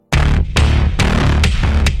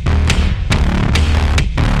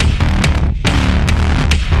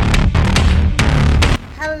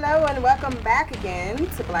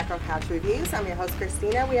welcome to Black Girl Couch Reviews. I'm your host,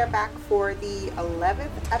 Christina. We are back for the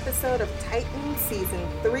 11th episode of Titans Season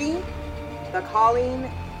 3. The Call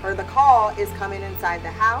is Coming Inside the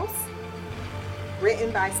House.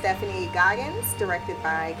 Written by Stephanie Goggins, directed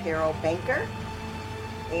by Carol Banker.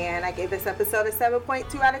 And I gave this episode a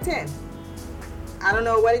 7.2 out of 10. I don't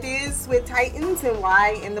know what it is with Titans and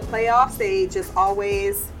why in the playoffs they just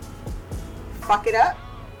always fuck it up.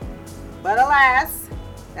 But alas,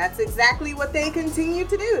 that's exactly what they continue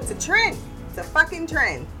to do. It's a trend. It's a fucking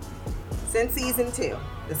trend. Since season 2.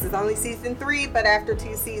 This is only season 3, but after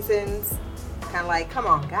 2 seasons, kind of like, come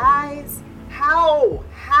on, guys. How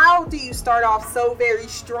do you start off so very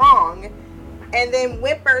strong and then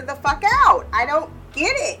whimper the fuck out? I don't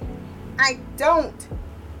get it. I don't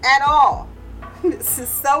at all. This is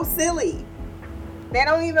so silly. They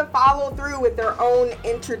don't even follow through with their own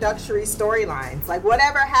introductory storylines. Like,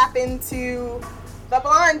 whatever happened to the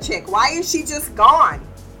blonde chick? Why is she just gone?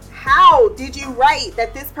 How did you write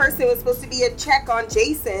that this person was supposed to be a check on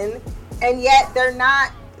Jason and yet they're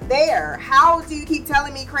not there? How do you keep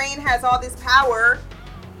telling me Crane has all this power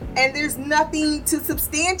and there's nothing to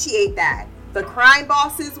substantiate that? The crime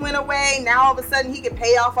bosses went away. Now all of a sudden he could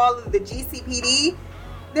pay off all of the GCPD.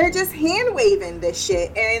 They're just hand waving this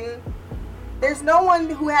shit, and there's no one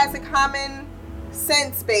who has a common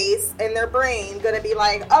sense base in their brain gonna be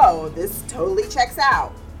like, oh, this totally checks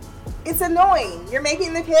out. It's annoying. You're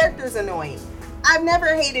making the characters annoying. I've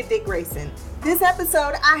never hated Dick Grayson. This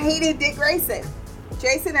episode, I hated Dick Grayson.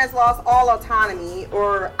 Jason has lost all autonomy,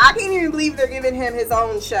 or I can't even believe they're giving him his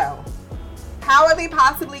own show. How are they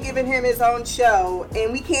possibly giving him his own show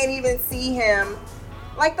and we can't even see him?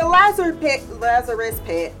 Like the Lazarus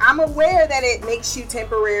Pit, I'm aware that it makes you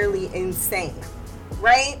temporarily insane,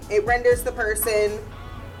 right? It renders the person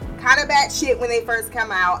kind of batshit when they first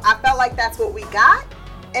come out. I felt like that's what we got.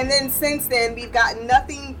 And then since then, we've gotten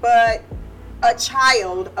nothing but a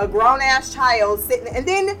child, a grown-ass child sitting. And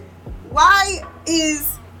then why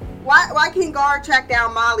can Gar track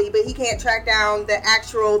down Molly, but he can't track down the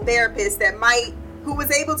actual therapist who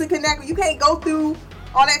was able to connect? You can't go through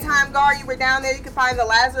all that time, Gar, you were down there, you could find the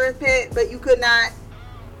Lazarus Pit, but you could not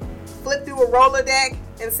flip through a Rolodex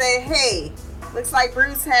and say, hey, looks like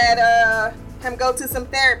Bruce had him go to some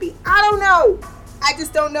therapy. I don't know. I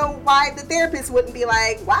just don't know why the therapist wouldn't be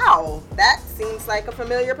like, wow, that seems like a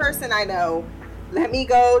familiar person I know. Let me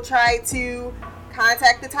go try to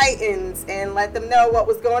contact the Titans and let them know what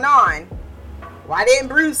was going on. Why didn't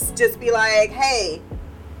Bruce just be like, hey,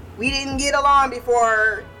 we didn't get along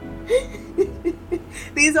before?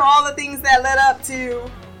 These are all the things that led up to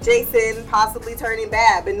Jason possibly turning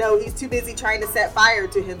bad, but no, he's too busy trying to set fire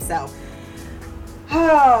to himself.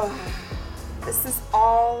 This is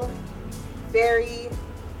all very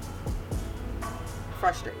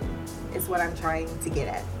frustrating, is what I'm trying to get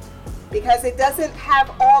at. Because it doesn't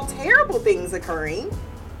have all terrible things occurring,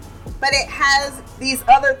 but it has these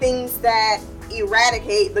other things that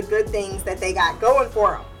eradicate the good things that they got going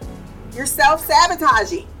for them. You're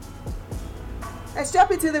self-sabotaging. Let's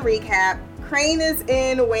jump into the recap. Crane is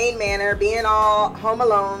in Wayne Manor, being all home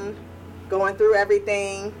alone, going through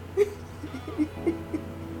everything,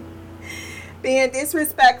 being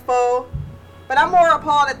disrespectful. But I'm more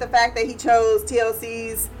appalled at the fact that he chose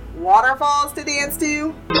TLC's Waterfalls to dance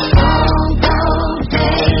to.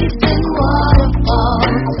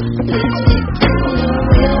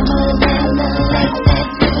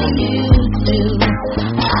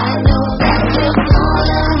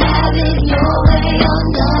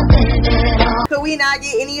 Could we not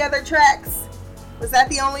get any other tracks? Was that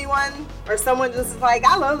the only one? Or someone just was like,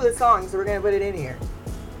 I love this song, so we're going to put it in here.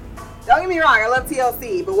 Don't get me wrong, I love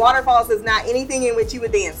TLC, but Waterfalls is not anything in which you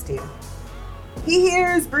would dance to. He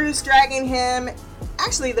hears Bruce dragging him.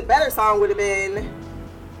 Actually, the better song would have been,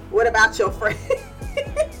 What About Your Friend?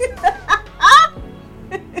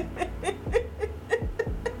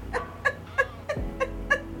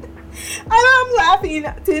 I'm laughing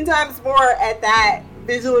 10 times more at that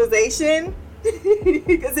visualization.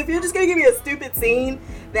 Because if you're just going to give me a stupid scene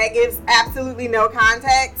that gives absolutely no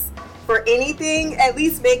context for anything, at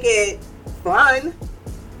least make it fun.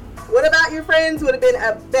 What About Your Friends would have been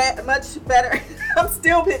a much better. I'm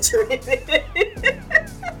still picturing it.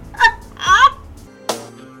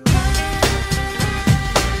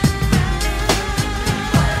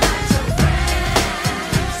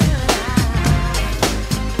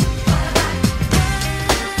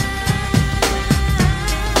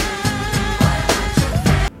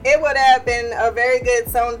 It would have been a very good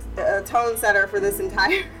tone setter for this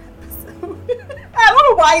entire episode. I don't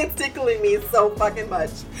know why it's tickling me so fucking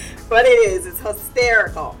much, but it is. It's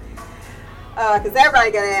hysterical. Because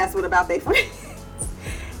everybody gonna ask what about their friends.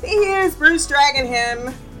 He hears Bruce dragging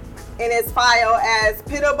him in his file as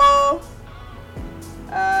pitiable,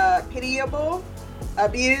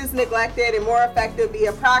 abused, neglected, and more effective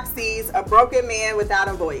via proxies, a broken man without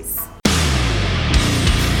a voice.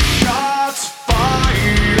 Shots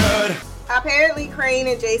fired. Apparently, Crane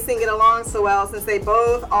and Jason get along so well since they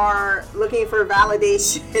both are looking for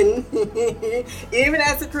validation, even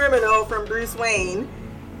as a criminal, from Bruce Wayne.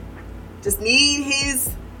 Just need his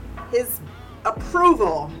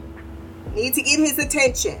approval. Need to get his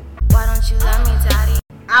attention. Why don't you love me, Daddy?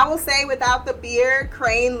 I will say, without the beard,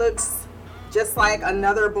 Crane looks just like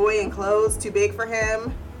another boy in clothes too big for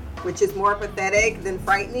him, which is more pathetic than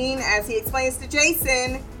frightening. As he explains to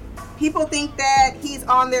Jason, people think that he's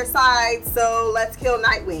on their side, so let's kill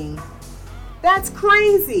Nightwing. That's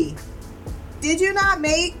crazy. Did you not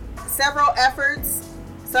make several efforts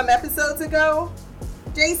some episodes ago,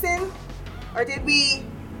 Jason? Or did we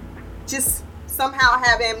just somehow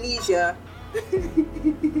have amnesia?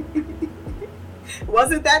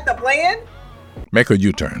 Wasn't that the plan? Make a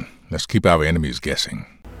U-turn. Let's keep our enemies guessing.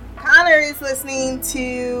 Connor is listening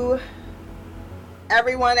to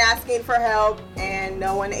everyone asking for help and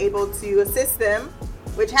no one able to assist them,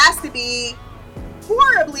 which has to be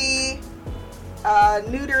horribly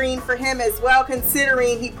neutering for him as well,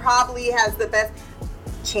 considering he probably has the best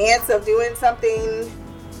chance of doing something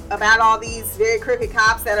about all these very crooked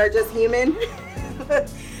cops that are just human.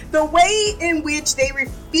 The way in which they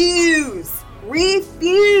refuse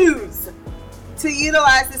to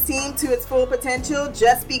utilize this team to its full potential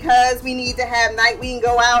just because we need to have Nightwing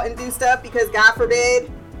go out and do stuff because, God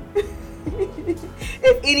forbid,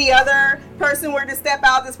 if any other person were to step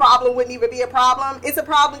out, this problem wouldn't even be a problem. It's a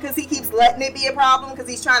problem because he keeps letting it be a problem because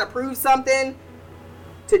he's trying to prove something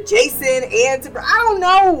to Jason and to... I don't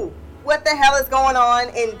know what the hell is going on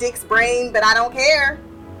in Dick's brain, but I don't care.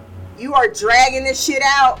 You are dragging this shit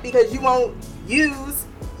out because you won't use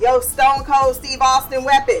your Stone Cold Steve Austin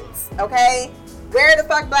weapons, okay? Where the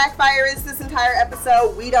fuck Blackfire is this entire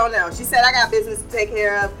episode, we don't know. She said, I got business to take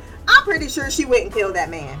care of. I'm pretty sure she went and killed that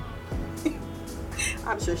man.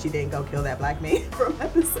 I'm sure she didn't go kill that black man from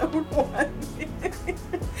episode 1.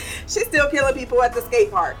 She's still killing people at the skate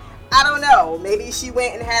park. I don't know. Maybe she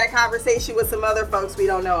went and had a conversation with some other folks we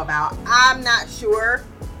don't know about. I'm not sure.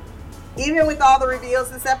 Even with all the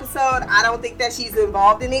reveals this episode, I don't think that she's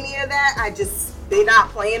involved in any of that. They're not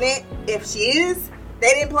playing it. If she is, they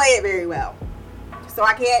didn't play it very well. So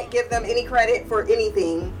I can't give them any credit for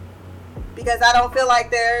anything because I don't feel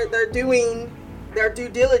like they're doing their due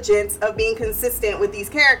diligence of being consistent with these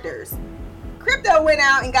characters. Crypto went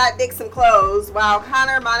out and got Dick some clothes while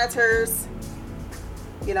Connor monitors,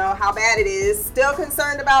 how bad it is. Still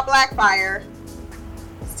concerned about Blackfire.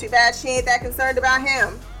 It's too bad she ain't that concerned about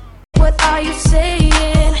him. What are you saying?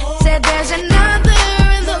 Said there's another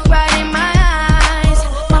look right in my eyes.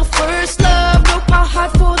 My first love broke my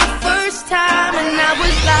heart for the first time, and I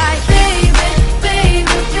was like, baby, baby,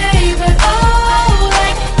 baby, oh,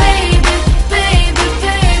 like, baby, baby,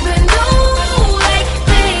 baby, no, like,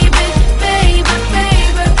 baby, baby,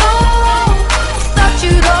 baby, oh, thought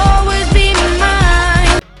you'd always be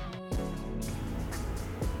mine.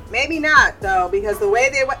 Maybe not, though, because the way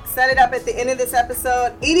they set it up at the end of this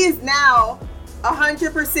episode, it is now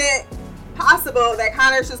 100% possible that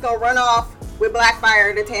Connor's just going to run off with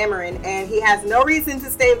Blackfire to Tamarin, and he has no reason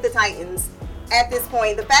to stay with the Titans at this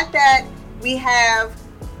point. The fact that we have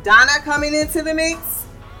Donna coming into the mix,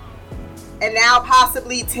 and now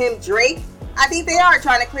possibly Tim Drake, I think they are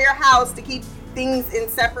trying to clear house to keep things in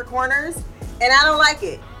separate corners, and I don't like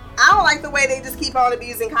it. I don't like the way they just keep on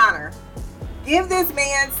abusing Connor. Give this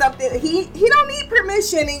man something. He don't need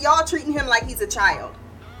permission, and y'all treating him like he's a child.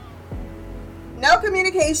 No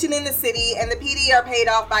communication in the city, and the PD are paid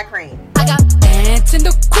off by Crane. I got bands in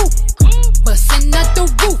the coop, bustin' at the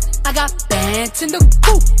roof. I got bands in the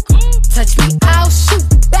coop, touch me, I'll shoot,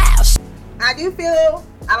 bow. I do feel,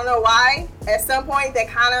 I don't know why, at some point that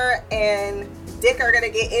Connor and Dick are gonna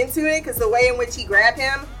get into it, because the way in which he grabbed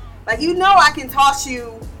him, like, I can toss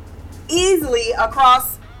you easily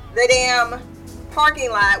across the damn parking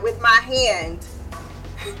lot with my hand.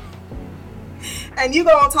 And you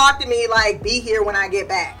gonna talk to me like, be here when I get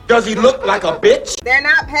back. Does he look like a bitch? They're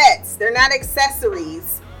not pets. They're not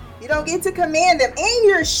accessories. You don't get to command them. And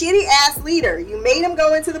you're a shitty ass leader. You made him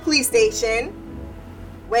go into the police station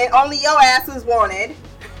when only your ass was wanted.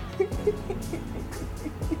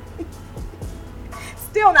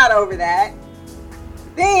 Still not over that.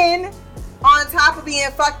 Then, on top of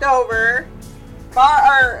being fucked over,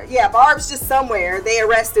 Barb's just somewhere. They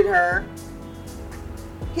arrested her.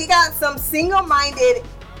 He got some single-minded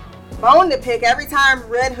bone to pick every time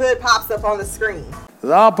Red Hood pops up on the screen. 'Cause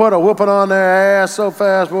I'll put a whooping on their ass so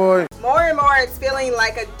fast, boy. More and more, it's feeling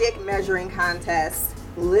like a dick measuring contest,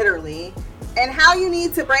 literally. And how you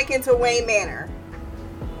need to break into Wayne Manor.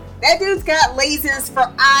 That dude's got lasers for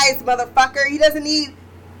eyes, motherfucker. He doesn't need...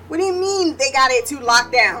 What do you mean they got it to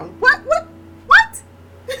lock down? What?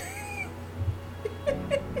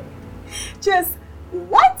 Just,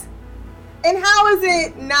 what? And how is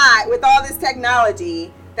it not, with all this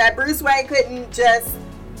technology, that Bruce Wayne couldn't just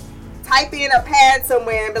type in a pad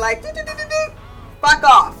somewhere and be like, fuck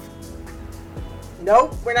off?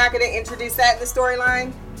 Nope, we're not going to introduce that in the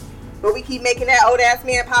storyline. But we keep making that old ass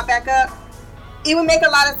man pop back up. It would make a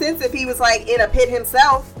lot of sense if he was like in a pit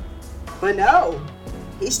himself. But no,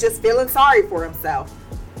 he's just feeling sorry for himself.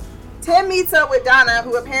 Tim meets up with Donna,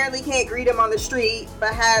 who apparently can't greet him on the street,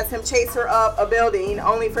 but has him chase her up a building,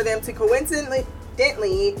 only for them to coincidentally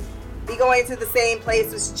be going to the same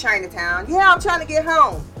place as Chinatown. Yeah, I'm trying to get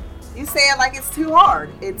home. You say it like it's too hard.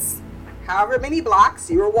 It's however many blocks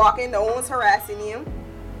you were walking, no one was harassing you.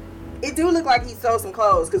 It do look like he stole some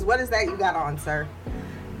clothes, because what is that you got on, sir?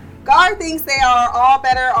 Gar thinks they are all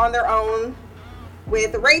better on their own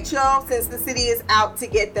with Rachel, since the city is out to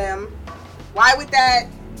get them. Why would that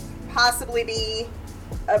possibly be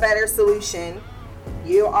a better solution?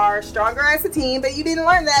 You are stronger as a team, but you didn't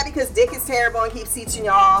learn that because Dick is terrible and keeps teaching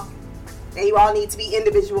y'all that you all need to be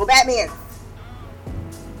individual Batman.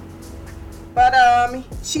 But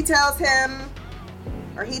she tells him,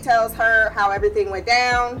 or he tells her, how everything went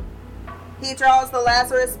down. He draws the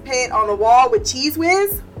Lazarus pit on the wall with Cheese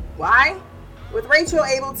Whiz. Why? With Rachel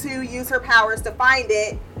able to use her powers to find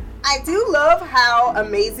it. I do love how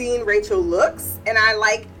amazing Rachel looks, and I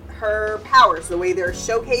like her powers, the way they're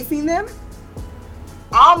showcasing them.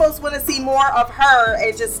 I almost want to see more of her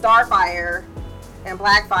and just Starfire and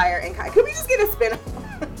Blackfire. And could we just get a spin-off?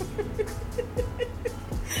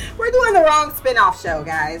 We're doing the wrong spin-off show,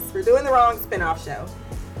 guys. We're doing the wrong spin-off show.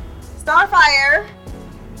 Starfire,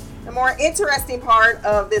 the more interesting part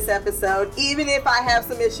of this episode, even if I have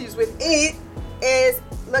some issues with it, is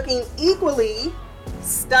looking equally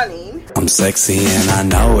stunning. I'm sexy and I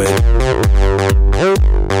know it.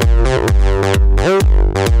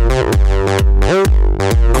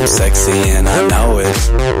 I'm sexy and I know it.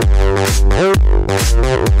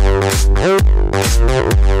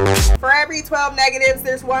 For every 12 negatives,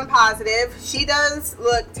 there's one positive. She does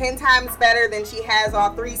look 10 times better than she has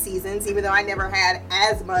all 3 seasons, even though I never had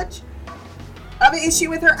as much of an issue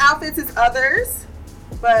with her outfits as others.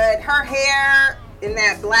 But her hair in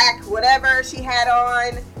that black whatever she had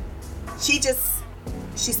on, she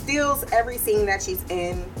steals every scene that she's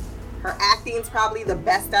in. Her acting's probably the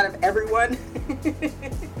best out of everyone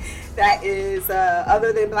that is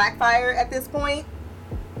other than Blackfire at this point.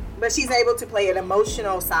 But she's able to play an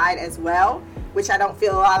emotional side as well, which I don't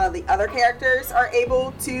feel a lot of the other characters are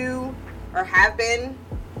able to or have been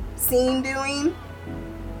seen doing.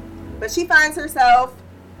 But she finds herself,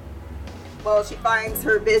 she finds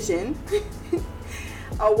her vision.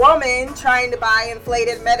 A woman trying to buy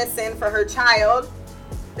inflated medicine for her child.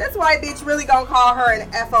 This white bitch really gonna call her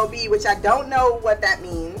an FOB, which I don't know what that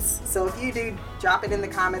means. So if you do, drop it in the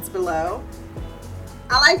comments below.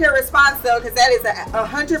 I like her response though, because that is a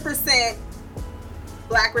 100%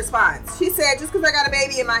 black response. She said, just because I got a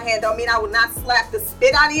baby in my hand don't mean I will not slap the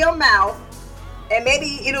spit out of your mouth, and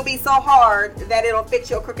maybe it'll be so hard that it'll fix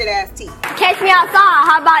your crooked ass teeth. Catch me outside,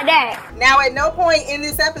 how about that? Now at no point in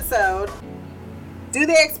this episode do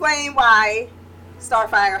they explain why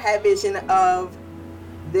Starfire had vision of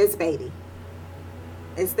this baby.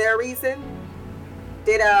 Is there a reason?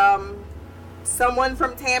 Did someone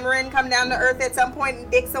from Tamarin come down to Earth at some point and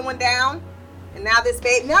dick someone down? And now this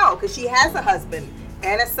baby? No, because she has a husband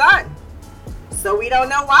and a son. So we don't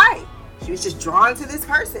know why. She was just drawn to this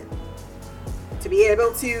person. To be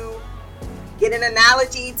able to get an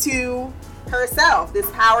analogy to herself. This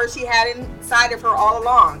power she had inside of her all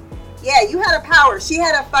along. Yeah, you had a power. She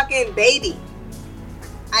had a fucking baby.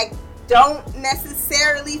 I don't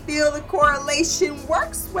necessarily feel the correlation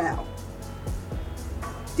works well.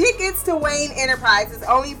 Dick gets to Wayne Enterprises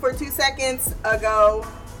only for 2 seconds ago.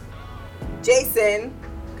 Jason,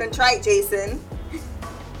 contrite Jason,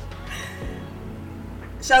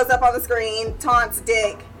 shows up on the screen, taunts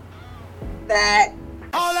Dick that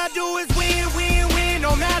all I do is win, win, win,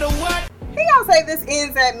 no matter what. He gonna say this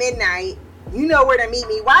ends at midnight. You know where to meet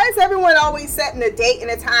me. Why is everyone always setting a date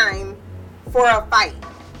and a time for a fight?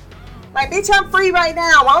 Like, bitch, I'm free right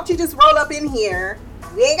now. Why don't you just roll up in here?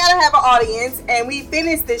 We ain't gotta have an audience, and we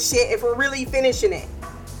finish this shit if we're really finishing it.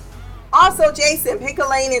 Also, Jason, pick a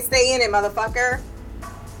lane and stay in it, motherfucker.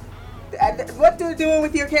 What they're doing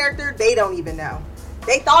with your character, they don't even know.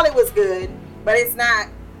 They thought it was good, but it's not.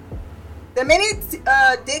 The minute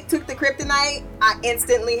Dick took the kryptonite, I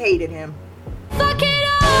instantly hated him. Fuck it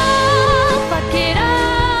all, fuck it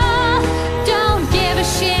all. Don't give a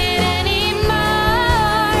shit anymore.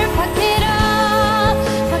 Fuck it all,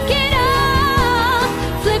 fuck it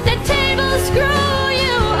all. Flip the table, screw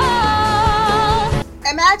you all.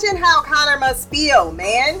 Imagine how Connor must feel,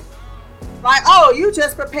 man. Like, oh, you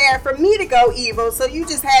just prepared for me to go evil, so you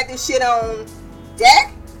just had this shit on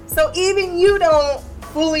deck? So even you don't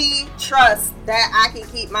fully trust that I can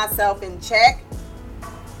keep myself in check?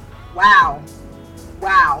 Wow.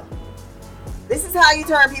 Wow. This is how you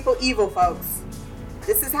turn people evil, folks.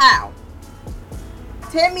 This is how.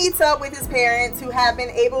 Tim meets up with his parents, who have been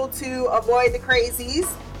able to avoid the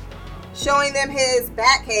crazies, showing them his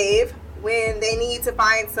bat cave when they need to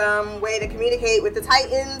find some way to communicate with the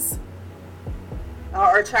Titans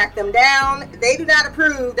or track them down. They do not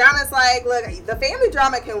approve. Donna's like, look, the family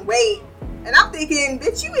drama can wait. And I'm thinking,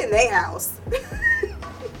 bitch, you in their house.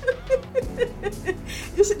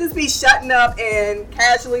 You should just be shutting up and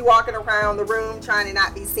casually walking around the room trying to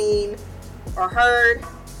not be seen or heard.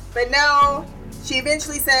 But no, she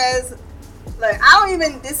eventually says, look, I don't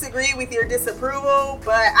even disagree with your disapproval,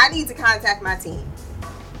 but I need to contact my team.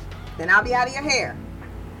 Then I'll be out of your hair.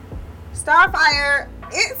 Starfire,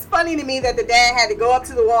 it's funny to me that the dad had to go up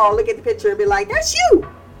to the wall, look at the picture, and be like, that's you.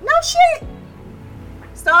 No shit.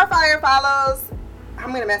 Starfire follows, I'm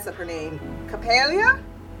going to mess up her name, Capula?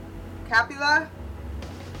 Capula?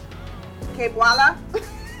 Kebwala?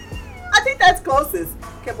 I think that's closest.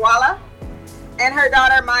 Kebwala? And her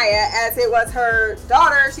daughter Maya, as it was her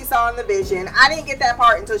daughter she saw in the vision. I didn't get that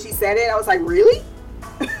part until she said it. I was like, really?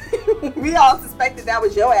 We all suspected that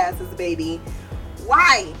was your ass's baby.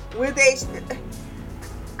 Why would they?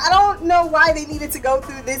 I don't know why they needed to go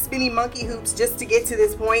through this many monkey hoops just to get to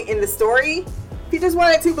this point in the story. If you just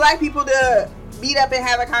wanted two black people to meet up and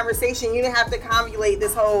have a conversation, you didn't have to convolute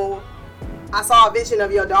this whole, I saw a vision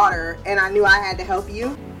of your daughter and I knew I had to help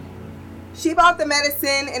you. She bought the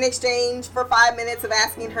medicine in exchange for 5 minutes of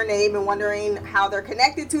asking her name and wondering how they're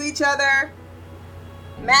connected to each other.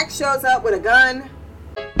 Max shows up with a gun.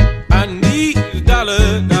 I need a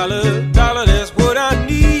dollar, dollar, dollar, that's what I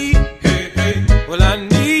need. Hey, hey. Well, I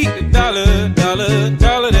need a dollar, dollar,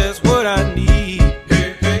 dollar, that's what I need.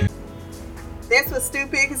 Hey, hey. This was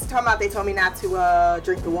stupid because they told me not to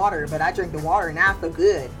drink the water, but I drink the water and I feel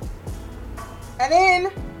good. And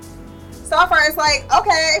then Starfire's like,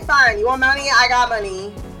 okay, fine, you want money? I got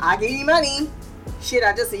money. I'll give you money. Shit,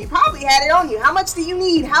 you probably had it on you. How much do you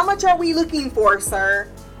need? How much are we looking for, sir?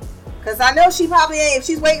 Because I know she probably ain't, if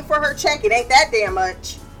she's waiting for her check, it ain't that damn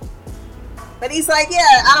much. But he's like,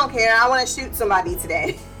 yeah, I don't care. I want to shoot somebody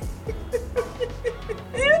today.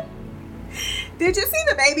 Did you see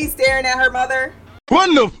the baby staring at her mother? What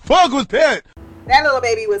in the fuck was that? That little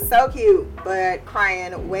baby was so cute, but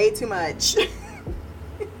crying way too much.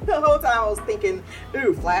 The whole time I was thinking,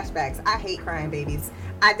 ooh, flashbacks. I hate crying babies.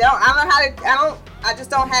 I just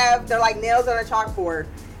don't have, they're like nails on a chalkboard.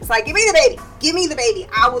 It's like, give me the baby. Give me the baby.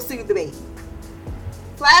 I will soothe the baby.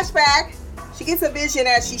 Flashback. She gets a vision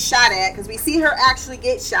as she's shot at, because we see her actually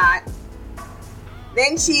get shot.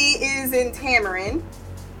 Then she is in Tamarin.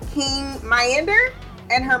 King Myander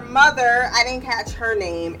and her mother, I didn't catch her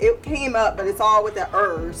name. It came up, but it's all with the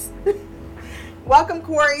ers. Welcome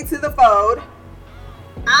Corey to the fold.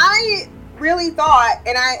 I really thought,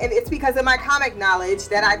 and it's because of my comic knowledge,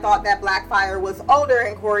 that I thought that Blackfire was older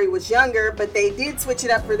and Corey was younger, but they did switch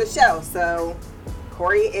it up for the show. So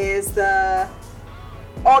Corey is the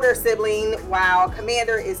older sibling while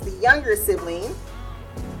Commander is the younger sibling.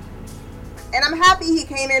 And I'm happy he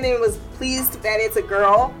came in and was pleased that it's a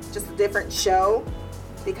girl, just a different show,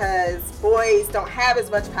 because boys don't have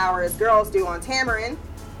as much power as girls do on Tamarin.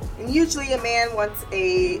 And usually a man wants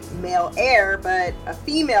a male heir, but a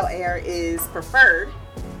female heir is preferred.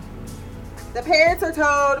 The parents are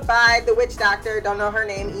told by the witch doctor, don't know her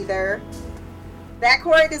name either, that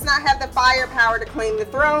Corey does not have the firepower to claim the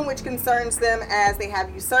throne, which concerns them as they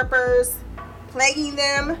have usurpers plaguing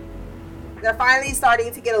them. They're finally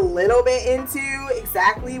starting to get a little bit into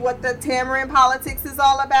exactly what the Tamarin politics is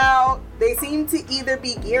all about. They seem to either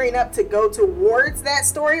be gearing up to go towards that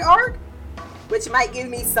story arc, which might give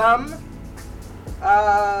me some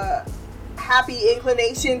happy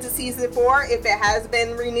inclination to season 4 if it has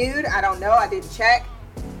been renewed. I don't know. I didn't check.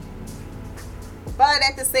 But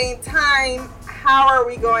at the same time, how are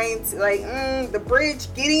we going to, the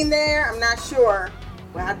bridge getting there? I'm not sure.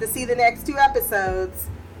 We'll have to see the next 2 episodes.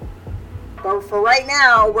 But for right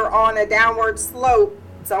now, we're on a downward slope.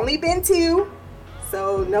 It's only been 2,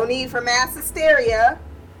 so no need for mass hysteria.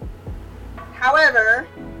 However,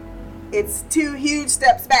 it's 2 huge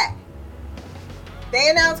steps back. They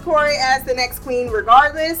announce Cory as the next queen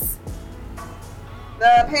regardless.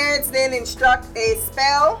 The parents then instruct a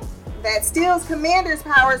spell that steals Commander's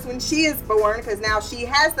powers when she is born, because now she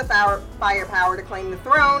has the firepower to claim the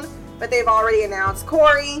throne, but they've already announced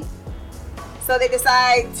Cory. So they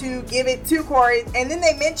decide to give it to Cory, and then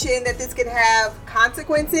they mention that this could have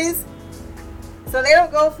consequences. So they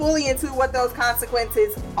don't go fully into what those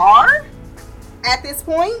consequences are at this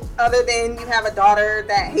point, other than you have a daughter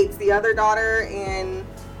that hates the other daughter, and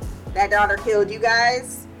that daughter killed you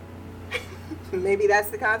guys. Maybe that's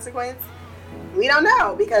the consequence. We don't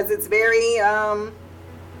know, because it's very, it's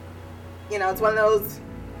one of those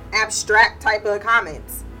abstract type of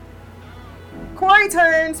comments. Cory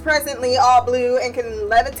turns presently all blue and can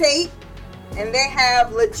levitate, and they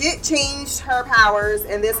have legit changed her powers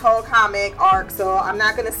in this whole comic arc, so I'm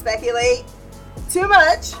not going to speculate too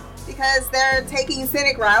much, because they're taking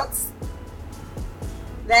scenic routes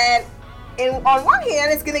that, on one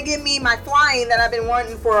hand, it's going to give me my flying that I've been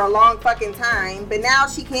wanting for a long fucking time, but now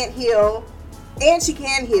she can't heal, and she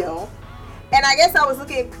can heal. And I guess I was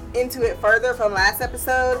looking into it further from last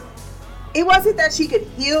episode. It wasn't that she could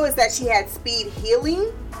heal, it's that she had speed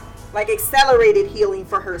healing, like accelerated healing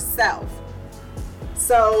for herself.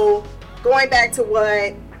 So, going back to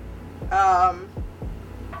what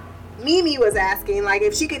Mimi was asking, like,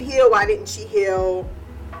 if she could heal, why didn't she heal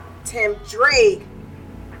Tim Drake?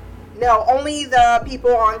 No, only the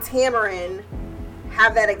people on Tamarin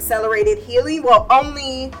have that accelerated healing. Well,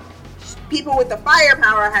 only people with the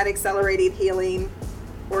firepower had accelerated healing,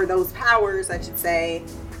 or those powers, I should say.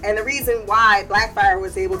 And the reason why Blackfire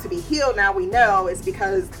was able to be healed, now we know, is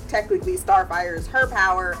because technically Starfire is her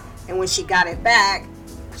power, and when she got it back,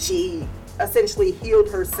 she essentially healed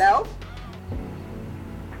herself.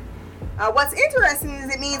 What's interesting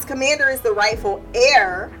is it means Commander is the rightful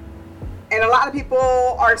heir, and a lot of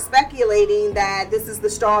people are speculating that this is the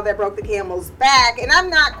straw that broke the camel's back, and I'm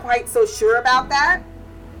not quite so sure about that,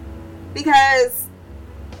 because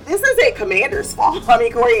this isn't Commander's fault. I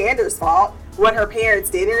mean, Coriander's fault, what her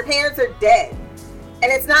parents did, and her parents are dead.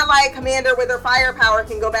 And it's not like Commander with her firepower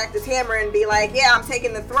can go back to Tamarin and be like, yeah, I'm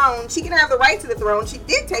taking the throne. She can have the right to the throne. She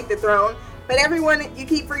did take the throne, but everyone, you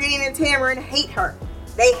keep forgetting, in Tamarin hate her.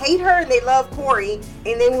 They hate her and they love Cory,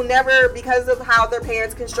 and they will never, because of how their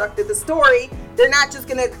parents constructed the story, they're not just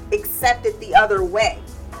going to accept it the other way.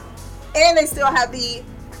 And they still have the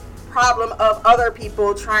problem of other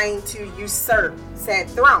people trying to usurp said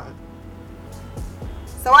throne.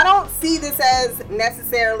 So I don't see this as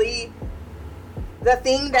necessarily the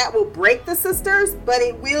thing that will break the sisters, but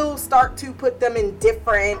it will start to put them in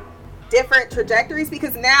different trajectories,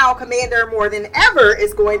 because now Commander more than ever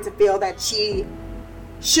is going to feel that she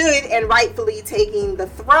should and rightfully taking the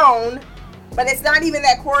throne. But it's not even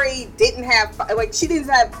that Cory didn't have, like, she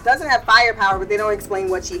doesn't have firepower, but they don't explain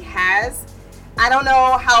what she has. I don't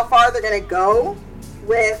know how far they're going to go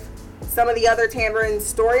with some of the other Tamarin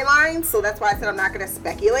storylines, so that's why I said I'm not going to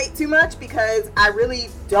speculate too much, because I really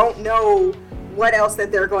don't know what else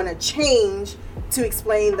that they're going to change to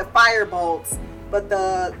explain the firebolts. But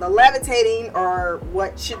the levitating, or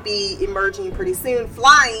what should be emerging pretty soon,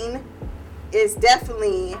 flying, is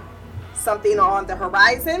definitely something on the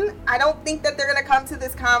horizon. I don't think that they're going to come to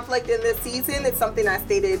this conflict in this season. It's something I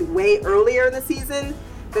stated way earlier in the season,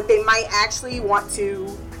 that they might actually want to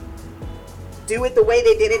do it the way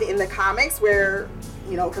they did it in the comics, where,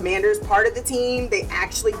 Commander's part of the team, they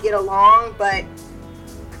actually get along, but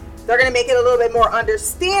they're going to make it a little bit more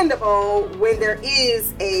understandable when there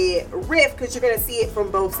is a rift, because you're going to see it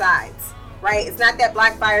from both sides, right? It's not that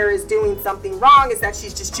Blackfire is doing something wrong, it's that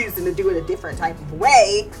she's just choosing to do it a different type of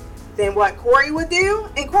way than what Cory would do.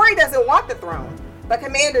 And Cory doesn't want the throne, but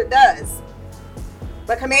Commander does.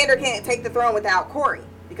 But Commander can't take the throne without Cory,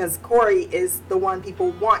 because Cory is the one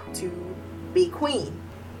people want to be queen.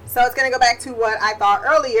 So it's going to go back to what I thought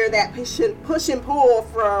earlier, that push and pull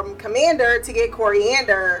from Commander to get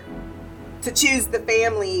Coriander to choose the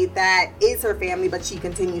family that is her family, but she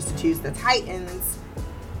continues to choose the Titans,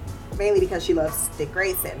 mainly because she loves Dick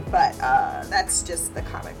Grayson. But that's just the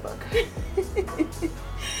comic book.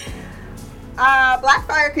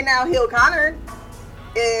 Blackfire can now heal Connor,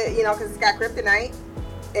 because he's got kryptonite.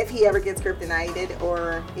 If he ever gets kryptonited,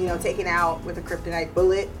 or, taken out with a kryptonite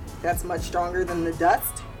bullet that's much stronger than the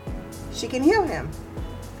dust, she can heal him,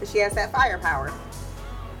 because she has that firepower.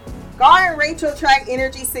 Gar and Rachel track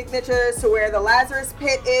energy signatures to where the Lazarus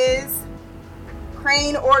pit is.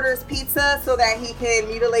 Crane orders pizza so that he can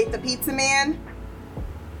mutilate the pizza man.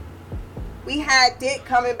 We had Dick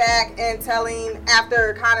coming back and telling,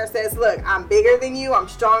 after Connor says, look, I'm bigger than you, I'm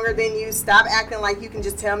stronger than you, stop acting like you can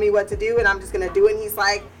just tell me what to do and I'm just going to do it. And he's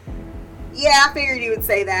like, yeah, I figured you would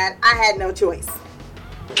say that. I had no choice.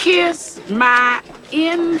 Kiss my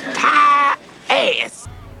entire ass.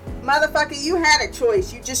 Motherfucker, you had a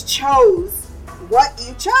choice. You just chose what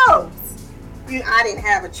you chose. I didn't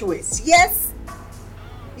have a choice. Yes,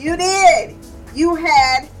 you did. You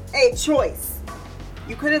had a choice.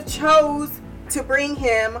 You could have chose to bring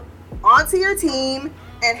him onto your team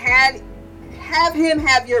and have him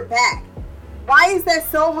have your back. Why is that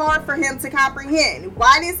so hard for him to comprehend?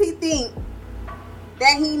 Why does he think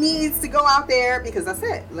that he needs to go out there? Because I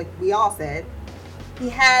said, like we all said, he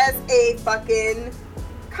has a fucking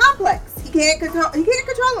complex. He can't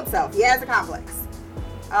control himself. He has a complex.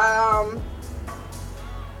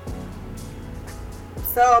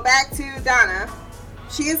 So back to Donna.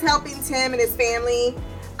 She is helping Tim and his family.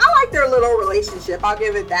 I like their little relationship. I'll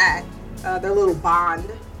give it that. Their little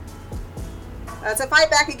bond. To fight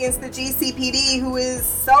back against the GCPD, who is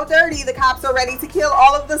so dirty, the cops are ready to kill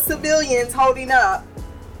all of the civilians holding up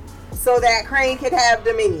so that Crane could have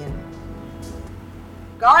dominion.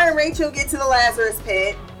 Gar and Rachel get to the Lazarus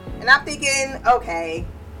pit, and I'm thinking, okay,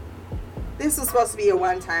 this was supposed to be a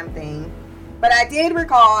one-time thing. But I did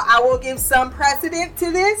recall, I will give some precedent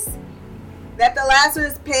to this, that the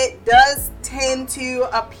Lazarus pit does tend to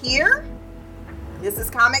appear, this is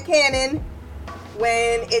comic canon,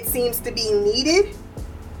 when it seems to be needed.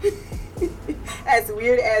 As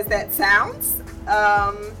weird as that sounds.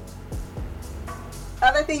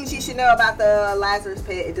 Other things you should know about the Lazarus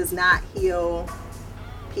pit: it does not heal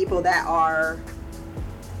people that are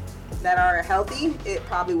healthy. It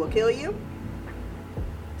probably will kill you.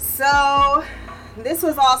 So this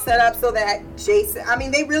was all set up so that Jason, I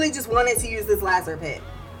mean, they really just wanted to use this Lazarus pit.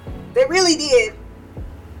 They really did.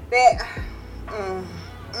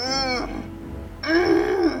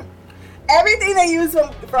 Everything they use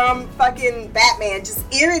from fucking Batman just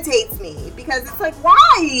irritates me, because it's like,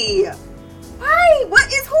 why?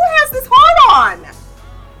 Who has this heart on?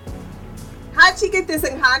 How'd she get this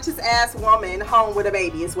unconscious ass woman home with a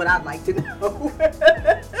baby is what I'd like to know.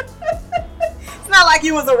 It's not like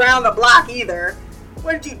he was around the block either.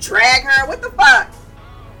 What, did you drag her? What the fuck?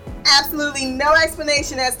 Absolutely no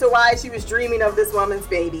explanation as to why she was dreaming of this woman's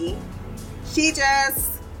baby. She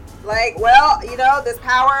just, like, well, you know, this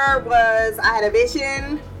power was, I had a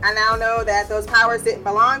vision. I now know that those powers didn't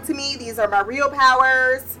belong to me. These are my real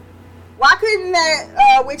powers. Why couldn't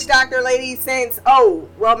that witch doctor lady sense, oh,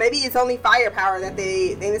 well, maybe it's only firepower that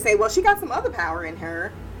they didn't say, well, she got some other power in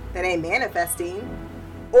her that ain't manifesting.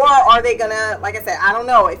 Or are they gonna, like I said, I don't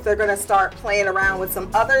know if they're gonna start playing around with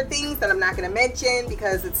some other things that I'm not gonna mention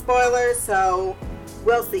because it's spoilers, so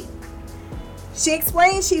we'll see. She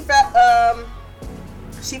explained she fled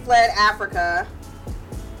Africa.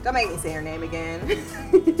 Don't make me say her name again.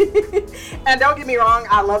 And don't get me wrong,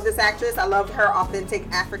 I love this actress. I loved her authentic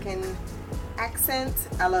African accent.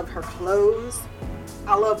 I loved her clothes.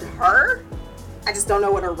 I loved her. I just don't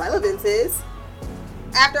know what her relevance is.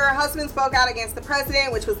 After her husband spoke out against the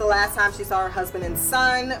president, which was the last time she saw her husband and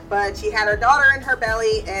son, but she had her daughter in her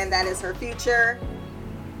belly, and that is her future.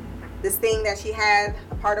 This thing that she had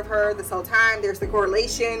a part of her this whole time, there's the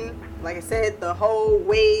correlation. Like I said, the whole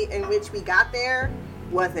way in which we got there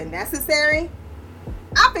wasn't necessary.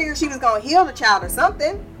 I figured she was going to heal the child or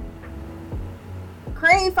something.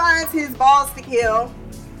 Crane finds his balls to kill.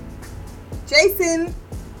 Jason,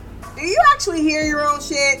 do you actually hear your own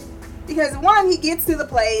shit? Because one, he gets to the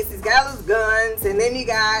place, he's got those guns, and then you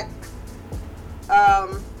got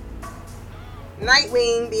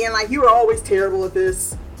Nightwing being like, you were always terrible at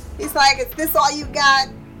this. He's like, is this all you got?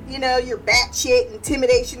 You know, your batshit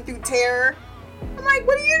intimidation through terror. I'm like,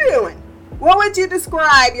 what are you doing? What would you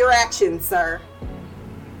describe your actions, sir?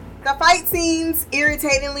 The fight scenes,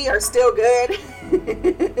 irritatingly, are still good.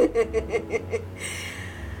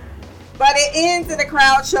 But it ends in the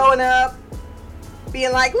crowd showing up,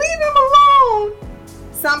 being like, leave him alone.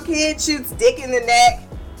 Some kid shoots Dick in the neck.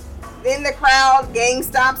 Then the crowd gang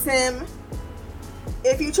stomps him.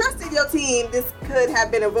 If you trusted your team, this could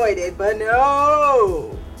have been avoided, but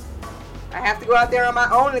no. I have to go out there on my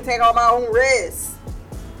own and take all my own risks.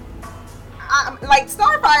 Like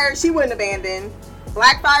Starfire, she wouldn't abandon.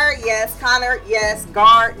 Blackfire, yes. Connor, yes.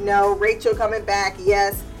 Gar, no. Rachel coming back,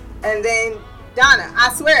 yes. And then Donna,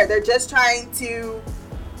 I swear, they're just trying to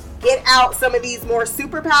get out some of these more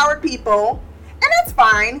superpowered people, and that's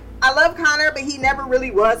fine. I love Connor, but he never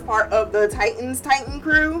really was part of the Titan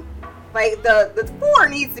crew. Like, the 4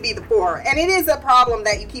 needs to be the 4, and it is a problem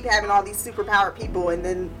that you keep having all these superpowered people, and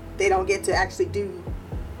then they don't get to actually do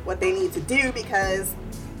what they need to do, because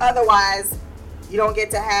otherwise you don't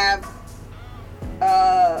get to have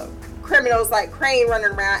criminals like Crane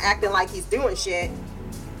running around acting like he's doing shit.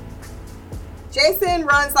 Jason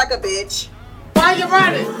runs like a bitch. Why you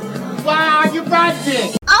running? Why are you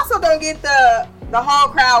running? Also don't get the whole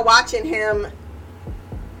crowd watching him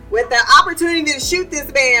with the opportunity to shoot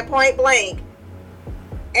this man point blank,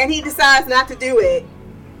 and he decides not to do it.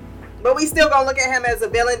 But we still gonna look at him as a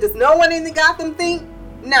villain. Does no one in the Gotham think?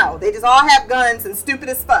 No, they just all have guns and stupid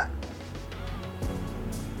as fuck.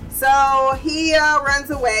 So he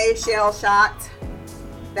runs away, shell-shocked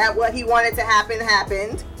that what he wanted to happen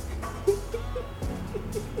happened.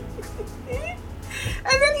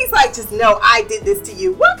 And then he's like, just know I did this to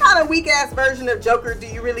you. What kind of weak-ass version of Joker do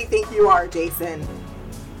you really think you are, Jason?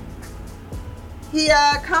 He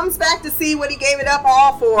comes back to see what he gave it up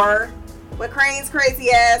all for, with Crane's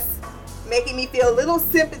crazy ass, making me feel a little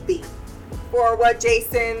sympathy for what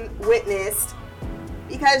Jason witnessed,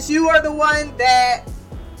 because you are the one that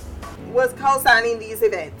was co-signing these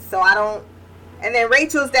events. So I don't. And then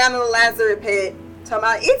Rachel's down in the Lazarus pit talking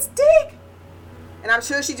about it's Dick, and I'm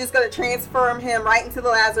sure she's just gonna transfer him right into the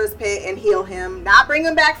Lazarus pit and heal him, not bring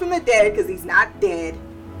him back from the dead, because he's not dead.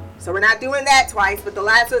 So we're not doing that twice. But the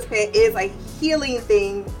Lazarus pit is a healing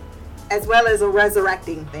thing as well as a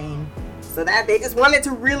resurrecting thing. So that they just wanted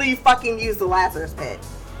to really fucking use the Lazarus pit.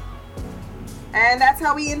 And that's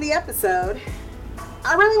how we end the episode.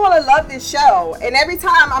 I really want to love this show, and every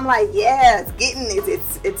time I'm like, yeah,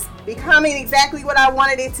 it's becoming exactly what I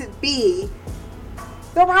wanted it to be.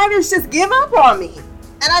 The writers just give up on me,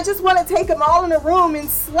 and I just want to take them all in a room and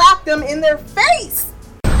slap them in their face.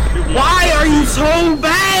 Why are you so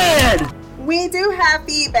bad? We do have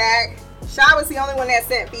feedback. Shaw was the only one that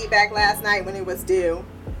sent feedback last night when it was due.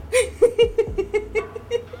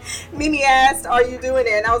 Mimi asked, are you doing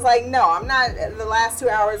it? And I was like, no, I'm not. The last 2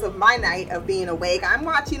 hours of my night of being awake, I'm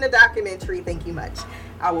watching a documentary. Thank you much.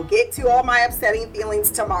 I will get to all my upsetting feelings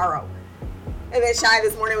tomorrow. And then Shy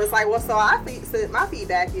this morning was like, well, so I sent my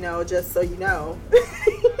feedback, just so you know.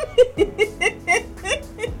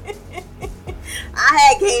 I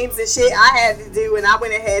had games and shit I had to do, and I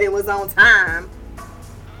went ahead and was on time.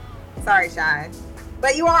 Sorry, Shy.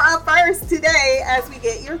 But you are up first today as we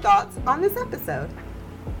get your thoughts on this episode.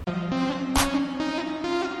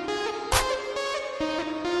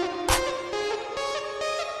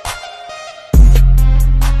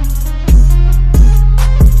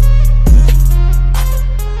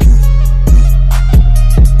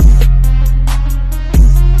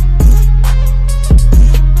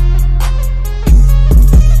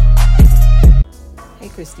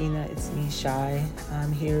 Christina, it's me, Shy.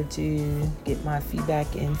 I'm here to get my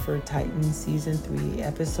feedback in for Titans Season 3,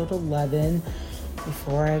 Episode 11,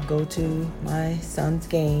 before I go to my son's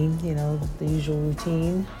game, the usual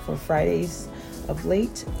routine for Fridays of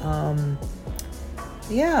late.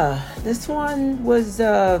 This one was,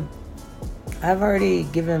 I've already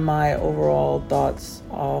given my overall thoughts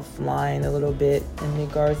offline a little bit in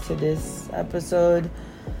regards to this episode.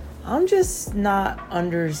 I'm just not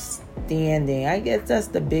understanding. I guess that's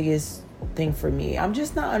the biggest thing for me. I'm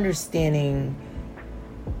just not understanding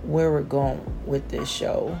where we're going with this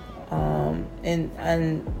show.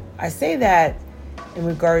 And I say that in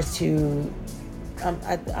regards to,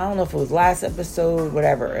 I don't know if it was last episode,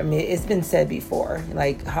 whatever. I mean, it's been said before,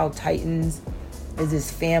 like how Titans is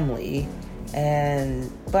this family.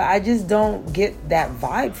 But I just don't get that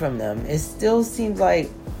vibe from them. It still seems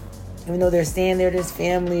like, even though they're saying they're this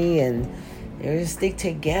family and they're just stick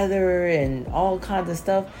together and all kinds of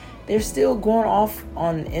stuff, they're still going off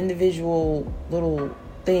on individual little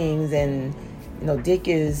things. And Dick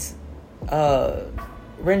is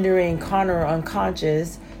rendering Connor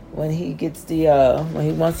unconscious when he gets when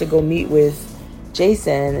he wants to go meet with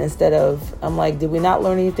Jason. Instead of, I'm like, did we not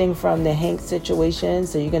learn anything from the Hank situation?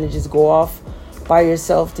 So you're gonna just go off by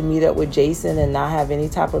yourself to meet up with Jason and not have any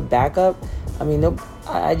type of backup? I mean, no,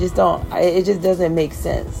 I just don't. It just doesn't make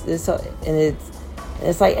sense. It's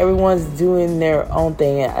like everyone's doing their own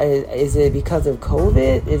thing. Is it because of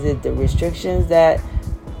COVID? Is it the restrictions that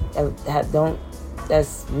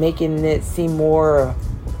that's making it seem more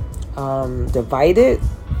divided?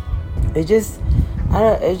 It just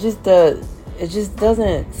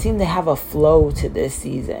doesn't seem to have a flow to this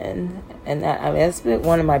season, and that's been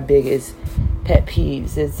one of my biggest pet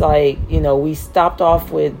peeves. It's like, we stopped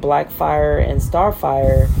off with Blackfire and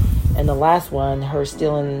Starfire, and the last one, her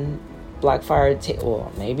stealing Blackfire,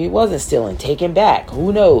 maybe it wasn't stealing, taken back,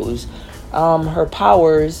 who knows, her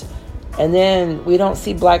powers, and then we don't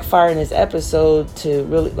see Blackfire in this episode to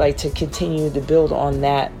really to continue to build on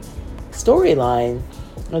that storyline.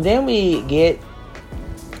 And then we get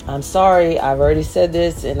I'm sorry, I've already said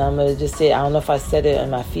this, and I'm going to just say, I don't know if I said it in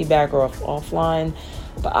my feedback or offline,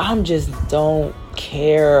 but I just don't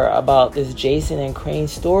care about this Jason and Crane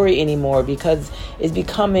story anymore because it's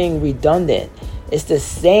becoming redundant. It's the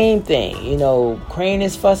same thing. You know, Crane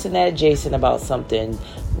is fussing at Jason about something.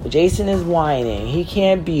 Jason is whining. He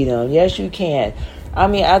can't beat him. Yes, you can. I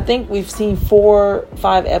mean, I think we've seen 4,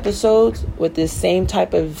 5 episodes with this same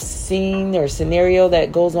type of scene or scenario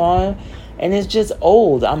that goes on. And it's just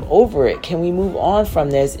old. I'm over it. Can we move on from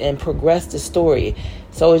this and progress the story?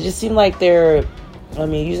 So it just seemed like they're, I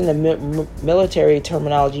mean, using the military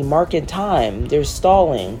terminology, marking time. They're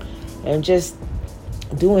stalling and just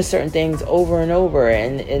doing certain things over and over.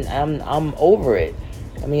 And I'm over it.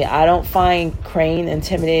 I mean, I don't find Crane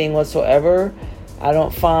intimidating whatsoever. I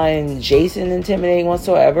don't find Jason intimidating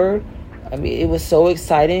whatsoever. I mean, it was so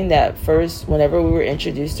exciting that first, whenever we were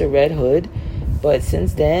introduced to Red Hood, but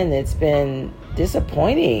since then, it's been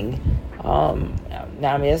disappointing. I mean,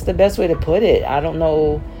 that's the best way to put it. I don't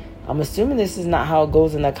know. I'm assuming this is not how it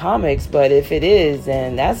goes in the comics, but if it is,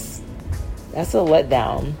 then that's a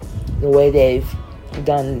letdown, the way they've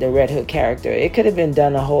done the Red Hood character. It could have been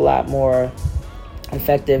done a whole lot more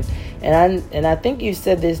effective. And I think you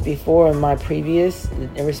said this before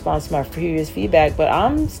in response to my previous feedback, but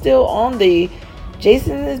I'm still on the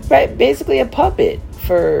Jason is basically a puppet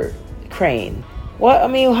for Crane.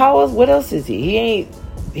 What else is he?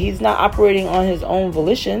 He's not operating on his own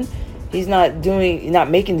volition. He's not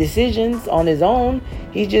making decisions on his own.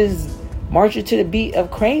 He just marches to the beat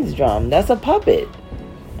of Crane's drum. That's a puppet.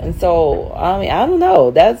 And so, I mean, I don't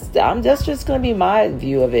know. That's just going to be my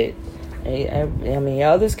view of it. I mean,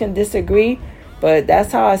 others can disagree, but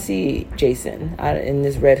that's how I see Jason in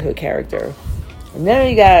this Red Hood character. And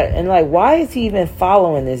then why is he even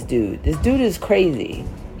following this dude? This dude is crazy.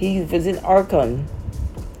 He was in Arkham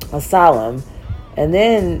Asylum, and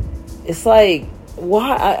then it's like,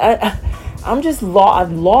 why? I'm just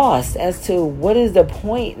I'm lost as to what is the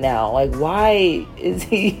point now. Like, why is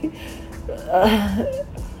he?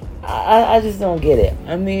 I just don't get it.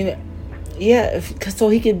 I mean, yeah, so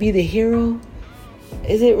he can be the hero.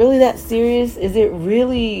 Is it really that serious? Is it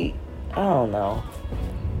really? I don't know.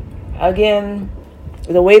 Again,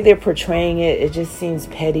 the way they're portraying it just seems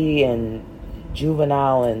petty and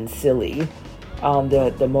juvenile and silly.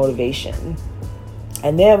 The motivation.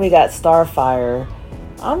 And then we got Starfire.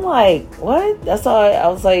 I'm like, what? That's all. I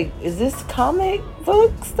was like, is this comic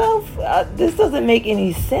book stuff? This doesn't make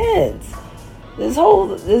any sense.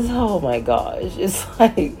 Oh my gosh, it's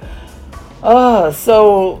like,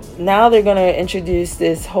 so now they're gonna introduce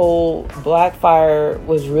this whole Blackfire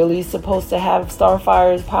was really supposed to have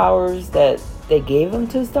Starfire's powers that they gave him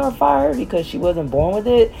to Starfire because she wasn't born with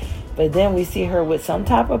it. But then we see her with some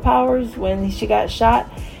type of powers when she got shot.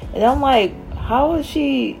 And I'm like, how is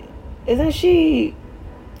she?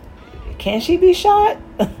 Can she be shot?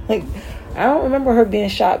 Like, I don't remember her being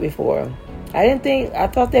shot before. I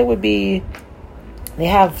thought they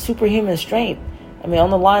have superhuman strength. I mean,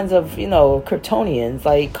 on the lines of, Kryptonians,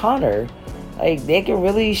 like Connor. Like, they can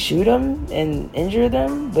really shoot them and injure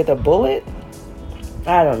them with a bullet?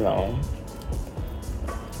 I don't know.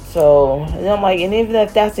 So, and I'm like, and even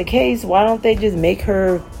if that's the case, why don't they just make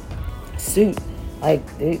her suit, like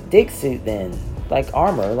Dick suit then? Like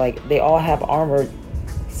armor. Like, they all have armored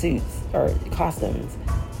suits or costumes.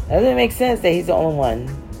 That doesn't make sense that he's the only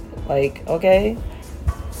one. Like, okay,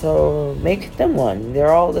 so make them one.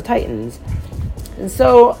 They're all the Titans. And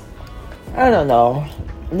so, I don't know.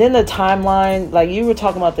 And then the timeline, like you were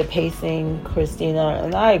talking about the pacing, Christina,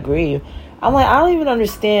 and I agree. I'm like, I don't even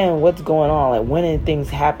understand what's going on. Like, when are things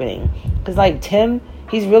happening? Because, like, Tim,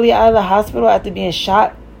 he's really out of the hospital after being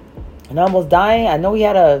shot and almost dying. I know he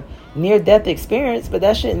had a near-death experience, but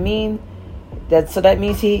that shouldn't mean that. So that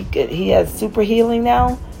means he has super healing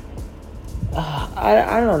now?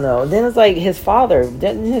 I don't know. Then it's like his father.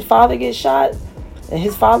 Didn't his father get shot? And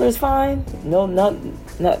his father's fine? No, not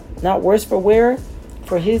worse for wear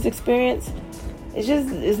for his experience?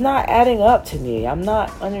 It's not adding up to me. I'm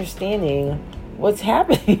not understanding what's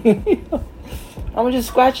happening. I'm just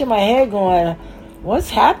scratching my head going, what's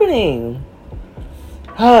happening?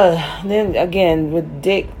 Then again, with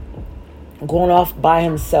Dick going off by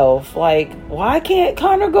himself, like, why can't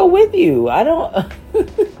Connor go with you? I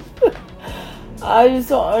just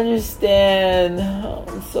don't understand.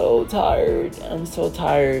 I'm so tired.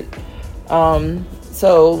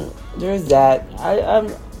 So there's that.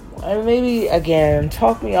 And maybe, again,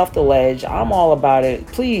 talk me off the ledge. I'm all about it.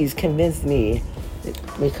 Please convince me.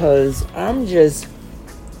 Because I don't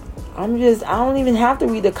even have to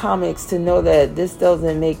read the comics to know that this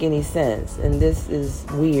doesn't make any sense. And this is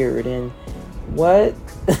weird. And what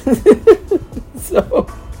So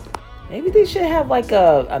maybe they should have like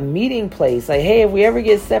a meeting place. Like, hey, if we ever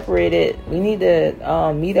get separated, we need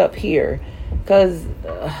to meet up here. Because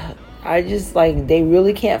I just, like, they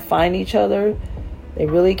really can't find each other. They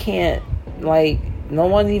really can't, like, no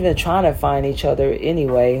one's even trying to find each other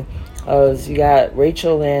anyway. So you got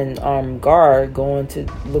Rachel and Gar going to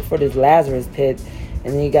look for this Lazarus pit.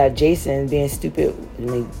 And then you got Jason being stupid.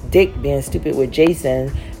 Dick being stupid with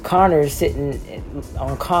Jason. Connor sitting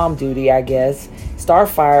on comm duty, I guess.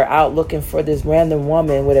 Starfire out looking for this random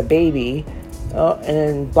woman with a baby. And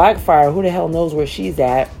then Blackfire, who the hell knows where she's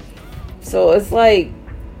at. So it's like,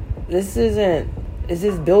 is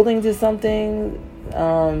this building to something?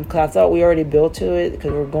 Because I thought we already built to it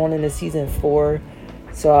because we're going into season 4.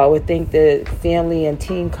 So I would think the family and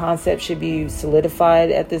team concept should be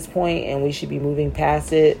solidified at this point, and we should be moving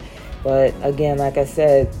past it. But again, like I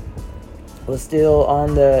said, we're still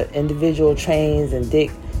on the individual trains, and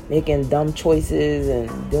Dick making dumb choices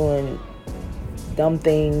and doing dumb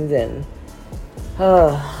things, and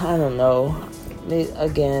I don't know.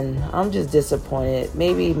 Again, I'm just disappointed.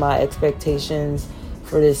 Maybe my expectations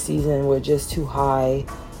for this season were just too high.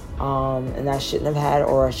 And I shouldn't have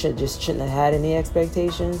had any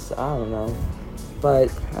expectations. I don't know.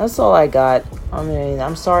 But that's all I got. I mean,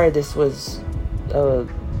 I'm sorry this was a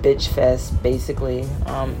bitch fest, basically.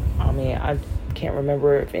 I mean, I can't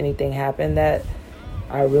remember if anything happened that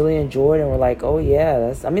I really enjoyed and were like, oh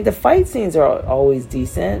yeah, I mean, the fight scenes are always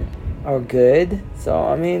decent or good. So,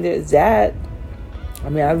 I mean, there's that. I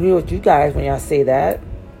mean, I agree with you guys when y'all say that.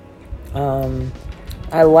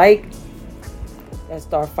 I like that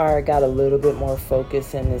Starfire got a little bit more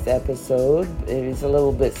focus in this episode. It was a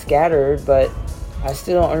little bit scattered, but I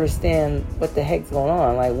still don't understand what the heck's going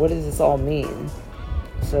on. Like, what does this all mean?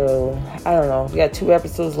 So, I don't know. We got 2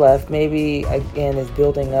 episodes left. Maybe, again, it's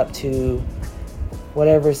building up to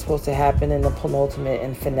whatever's supposed to happen in the penultimate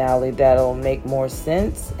and finale that'll make more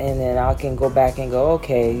sense. And then I can go back and go,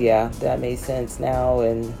 okay, yeah, that made sense now.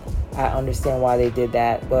 And I understand why they did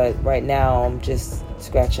that. But right now, I'm just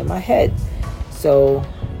scratching my head. So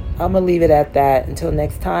I'm going to leave it at that. Until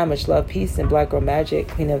next time, much love, peace, and Black Girl Magic,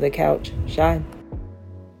 Queen of the Couch, Shine.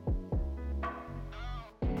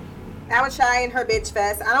 That was Shy and her bitch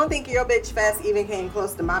fest. I don't think your bitch fest even came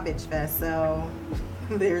close to my bitch fest. So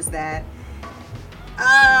there's that.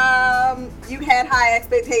 You had high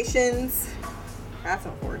expectations. That's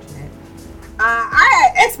unfortunate.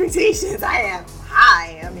 I had expectations. I am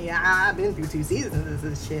high. I mean, I've been through 2 seasons of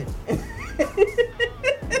this shit.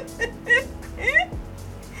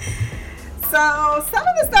 So some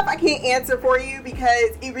of the stuff I can't answer for you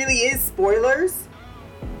because it really is spoilers,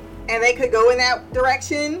 and they could go in that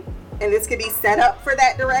direction, and this could be set up for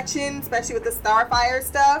that direction, especially with the Starfire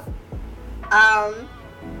stuff.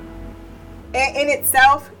 In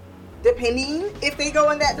itself, depending if they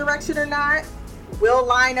go in that direction or not, will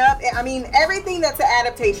line up. I mean, everything that's an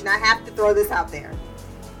adaptation, I have to throw this out there.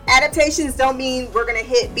 Adaptations don't mean we're going to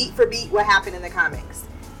hit beat for beat what happened in the comics.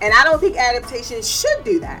 And I don't think adaptations should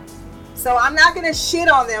do that. So I'm not going to shit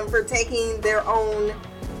on them for taking their own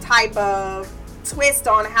type of twist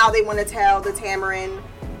on how they want to tell the Tamarin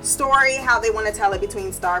story, how they want to tell it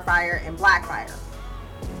between Starfire and Blackfire.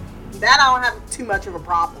 That I don't have too much of a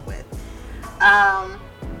problem with.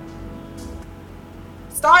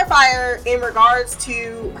 Starfire, in regards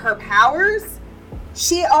to her powers,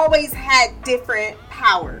 she always had different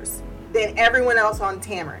powers than everyone else on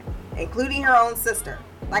Tamarin, including her own sister.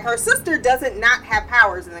 Like, her sister doesn't not have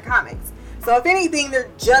powers in the comics. So if anything, they're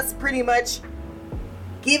just pretty much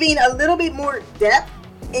giving a little bit more depth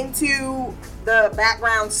into the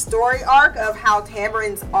background story arc of how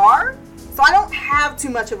Tamarins are. So I don't have too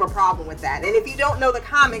much of a problem with that. And if you don't know the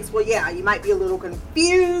comics, well, yeah, you might be a little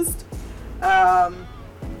confused. But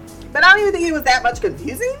I don't even think it was that much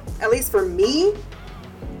confusing, at least for me.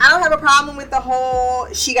 I don't have a problem with the whole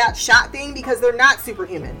she got shot thing because they're not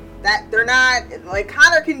superhuman. That they're not, like,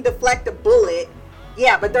 Connor can deflect a bullet,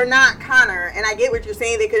 yeah, but they're not Connor. And I get what you're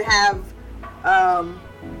saying, they could have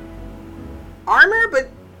armor, but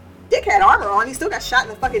Dick had armor on, he still got shot in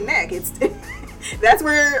the fucking neck. It's that's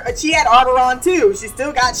where she had armor on too. She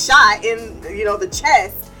still got shot in, you know, the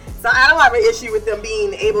chest. So I don't have an issue with them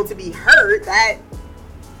being able to be hurt.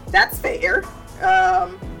 That's fair.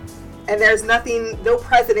 And there's no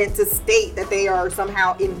precedent to state that they are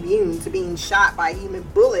somehow immune to being shot by human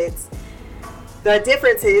bullets. The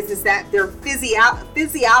difference is that their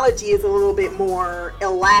physiology is a little bit more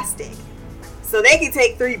elastic. So they can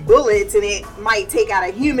take 3 bullets and it might take out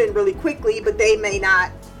a human really quickly, but they may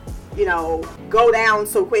not, you know, go down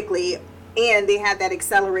so quickly. And they have that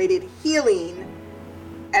accelerated healing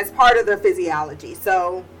as part of their physiology.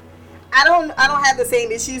 So I don't have the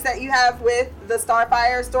same issues that you have with the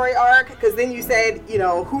Starfire story arc, because then you said, you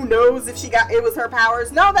know, who knows if it was her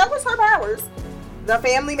powers. No, that was her powers. The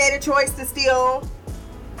family made a choice to steal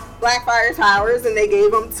Blackfire's powers, and they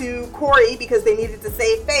gave them to Corey because they needed to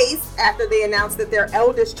save face after they announced that their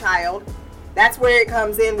eldest child. That's where it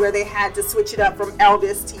comes in, where they had to switch it up from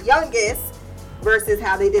eldest to youngest versus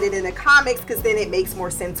how they did it in the comics, because then it makes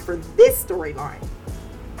more sense for this storyline.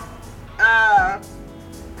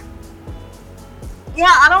 Yeah,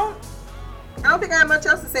 I don't think I have much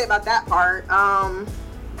else to say about that part.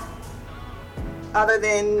 Other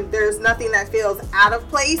than there's nothing that feels out of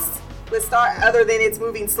place with Star, other than it's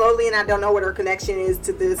moving slowly, and I don't know what her connection is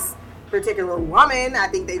to this particular woman. I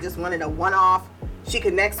think they just wanted a one-off. She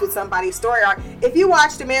connects with somebody's story arc. If you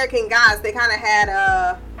watched American Gods, they kind of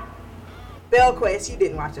had Belquist. You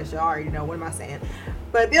didn't watch that show, I already know. What am I saying?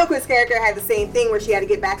 But Belquist's character had the same thing where she had to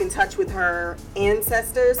get back in touch with her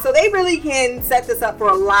ancestors. So they really can set this up for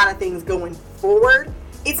a lot of things going forward.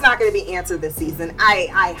 It's not going to be answered this season.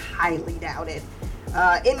 I highly doubt it.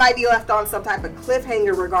 It might be left on some type of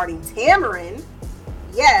cliffhanger regarding Tamarin.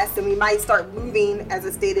 Yes, and we might start moving, as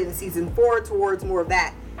I stated in season 4, towards more of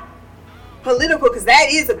that political, because that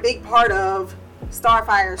is a big part of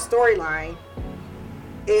Starfire's storyline,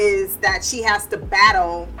 is that she has to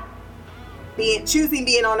battle choosing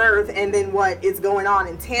being on Earth and then what is going on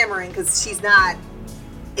in Tamarin, because she's not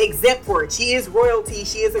exempt for it. She is royalty,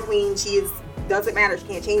 she is a queen, doesn't matter, she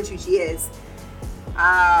can't change who she is.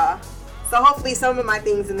 So hopefully some of my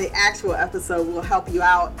things in the actual episode will help you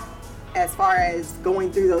out as far as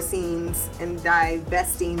going through those scenes and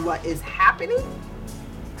divesting what is happening.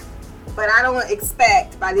 But I don't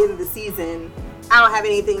expect by the end of the season, I don't have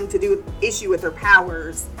anything to do with issue with her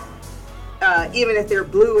powers, even if they're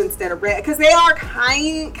blue instead of red, because they are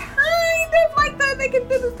kind of like that. They can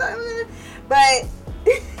do the stuff, but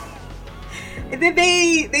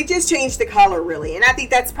they just changed the color, really, and I think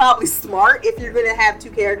that's probably smart if you're going to have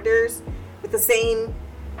two characters with the same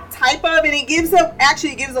type of, and it gives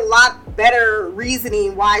a lot better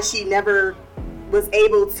reasoning why she never was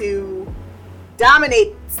able to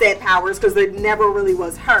dominate said powers, because it never really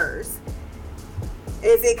was hers.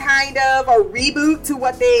 Is it kind of a reboot to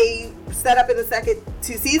what they set up in the second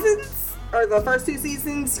 2 seasons, or the first 2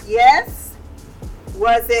 seasons? Yes.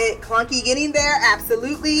 Was it clunky getting there?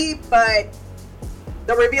 Absolutely. But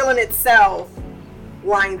the reveal in itself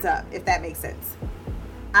lines up, if that makes sense.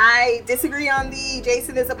 I disagree on the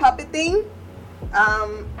Jason is a puppet thing,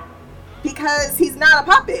 because he's not a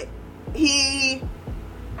puppet. He's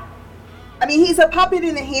a puppet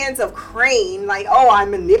in the hands of Crane, like, oh,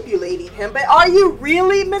 I'm manipulating him. But are you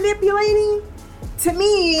really manipulating? To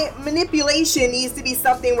me, manipulation needs to be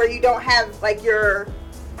something where you don't have, like, you're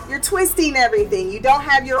twisting everything. You don't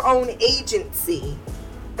have your own agency.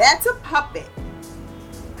 That's a puppet.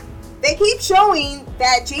 They keep showing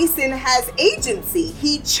that Jason has agency.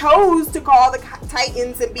 He chose to call the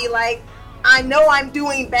Titans and be like, I know I'm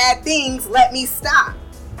doing bad things, let me stop.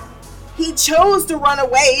 He chose to run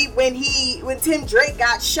away when Tim Drake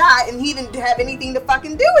got shot, and he didn't have anything to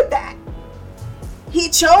fucking do with that. He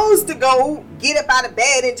chose to go get up out of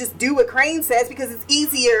bed and just do what Crane says, because it's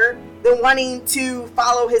easier than wanting to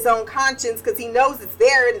follow his own conscience, because he knows it's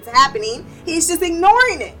there and it's happening. He's just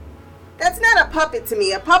ignoring it. That's not a puppet to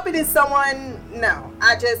me. A puppet is someone,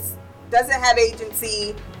 doesn't have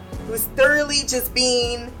agency, who's thoroughly just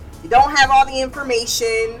being, don't have all the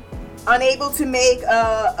information, unable to make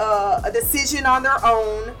a decision on their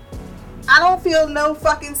own. I don't feel no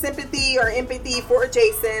fucking sympathy or empathy for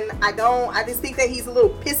Jason. I just think that he's a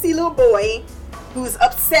little pissy little boy who's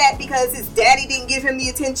upset because his daddy didn't give him the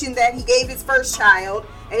attention that he gave his first child,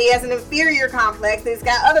 and he has an inferior complex, and he's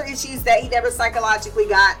got other issues that he never psychologically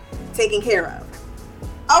got taken care of.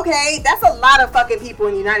 Okay, that's a lot of fucking people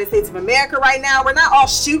in the United States of America right now. We're not all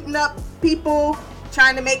shooting up people,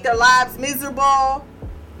 trying to make their lives miserable.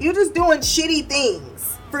 You're just doing shitty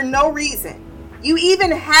things for no reason. You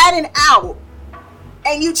even had an out,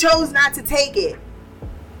 and you chose not to take it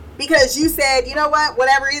because you said, you know what,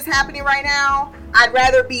 whatever is happening right now, I'd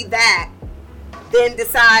rather be that than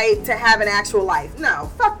decide to have an actual life. No,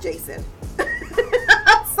 fuck Jason.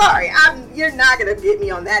 I'm sorry, you're not gonna get me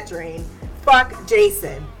on that train. Fuck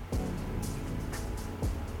Jason.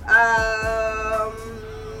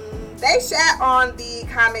 They shat on the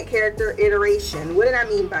comic character iteration. What did I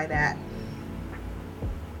mean by that?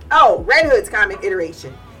 Oh, Red Hood's comic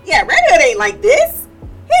iteration. Yeah, Red Hood ain't like this.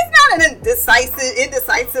 He's not an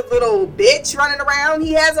indecisive little bitch running around.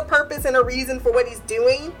 He has a purpose and a reason for what he's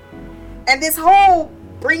doing. And this whole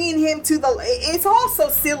bringing him to the... It's all so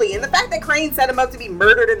silly. And the fact that Crane set him up to be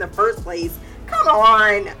murdered in the first place. Come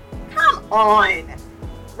on.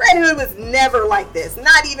 Red Hood was never like this.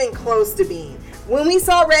 Not even close to being. When we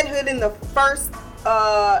saw Red Hood in the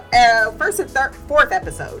fourth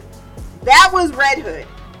episode, that was Red Hood.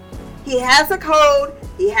 He has a code.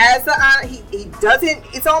 He has he doesn't...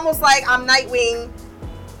 It's almost like I'm Nightwing,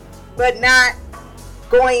 but not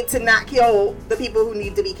going to not kill the people who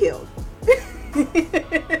need to be killed.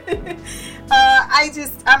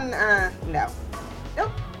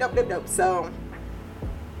 Nope. So,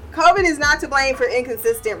 COVID is not to blame for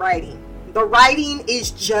inconsistent writing. The writing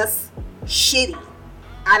is just shitty.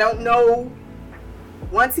 I don't know,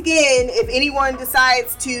 once again, if anyone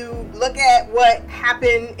decides to look at what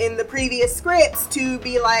happened in the previous scripts to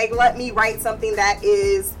be like, let me write something that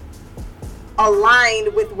is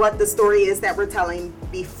aligned with what the story is that we're telling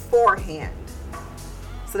beforehand.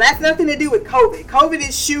 So that's nothing to do with COVID. COVID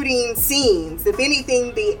is shooting scenes. If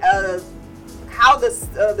anything, how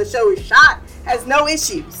the show is shot has no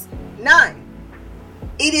issues. None.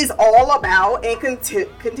 It is all about and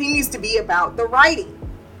continues to be about the writing.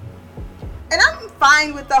 And I'm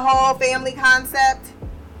fine with the whole family concept.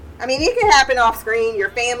 I mean, it can happen off screen,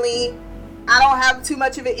 your family. I don't have too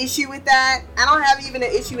much of an issue with that. I don't have even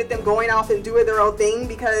an issue with them going off and doing their own thing,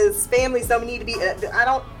 because families don't need to be...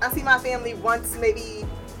 I see my family once, maybe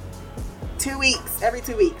 2 weeks, every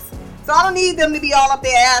 2 weeks. So I don't need them to be all up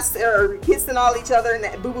their ass or kissing all each other and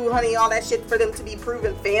that boo-boo honey, all that shit for them to be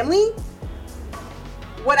proven family.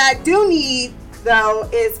 What I do need, though,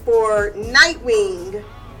 is for Nightwing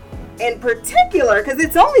in particular, because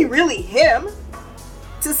it's only really him,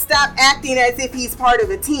 to stop acting as if he's part of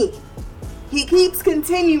a team. He keeps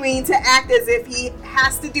continuing to act as if he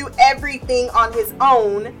has to do everything on his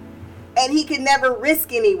own and he can never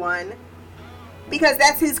risk anyone, because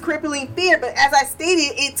that's his crippling fear. But as I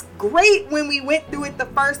stated, it's great when we went through it the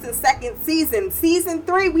first and second season. Season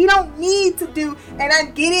 3, we don't need to do, and I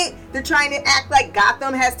get it, they're trying to act like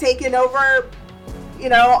Gotham has taken over,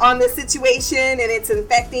 on this situation, and it's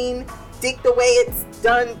infecting Dick the way it's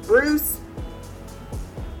done Bruce.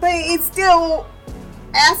 But it's still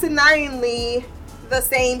asininely the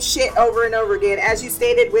same shit over and over again, as you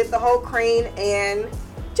stated with the whole Crane and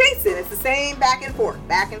Jason. It's the same back and forth.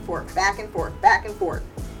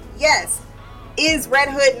 Yes. Is Red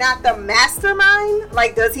Hood not the mastermind?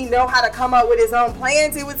 Like, does he know how to come up with his own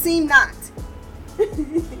plans? It would seem not.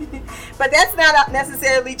 But that's not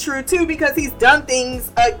necessarily true too, because he's done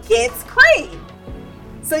things against Crane.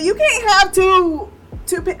 So you can't have two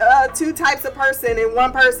types of person in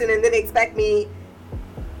one person and then expect me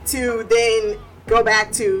to then go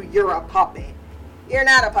back to you're a puppet. You're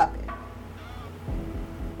not a puppet.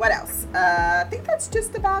 What else? I think that's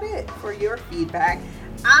just about it for your feedback.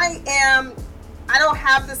 I don't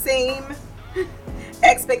have the same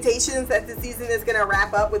expectations that the season is going to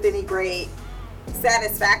wrap up with any great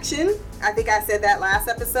satisfaction. I think I said that last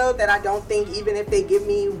episode, that I don't think, even if they give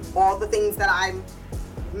me all the things that I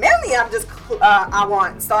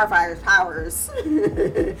want Starfire's powers.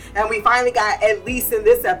 And we finally got, at least in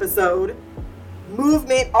this episode,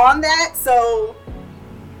 movement on that. So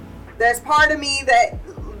there's part of me that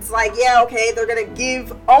it's like, yeah, okay, they're gonna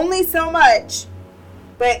give only so much,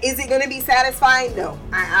 but is it gonna be satisfying? No,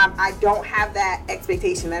 I don't have that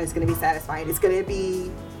expectation that it's gonna be satisfying. It's gonna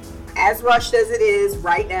be as rushed as it is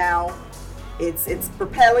right now. It's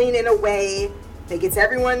propelling in a way that gets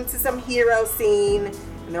everyone to some hero scene,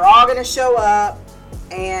 and they're all gonna show up,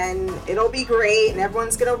 and it'll be great, and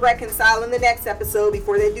everyone's gonna reconcile in the next episode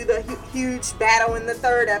before they do the huge battle in the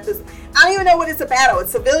third episode. I don't even know what it's a battle.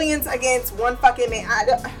 It's civilians against one fucking man.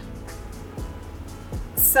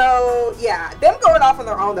 So yeah, them going off on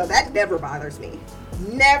their own though, that never bothers me.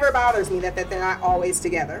 Never bothers me that they're not always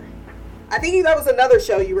together. I think that was another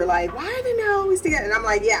show you were like, why are they not always together? And I'm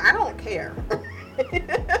like, yeah, I don't care.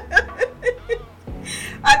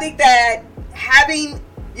 I think that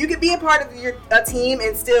you could be a part of a team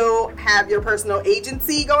and still have your personal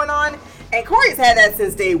agency going on. And Corey's had that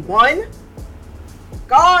since day one.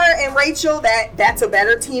 Gar and Rachel, that's a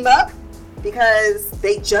better team up, because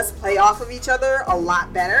they just play off of each other a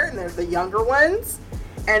lot better, and they're the younger ones.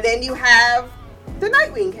 And then you have the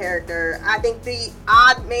Nightwing character. I think the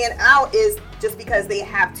odd man out is just because they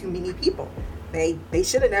have too many people. They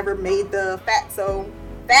should have never made the fat so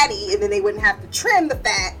fatty, and then they wouldn't have to trim the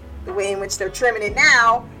fat the way in which they're trimming it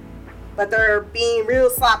now. But they're being real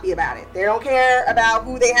sloppy about it. They don't care about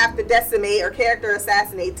who they have to decimate or character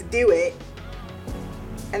assassinate to do it.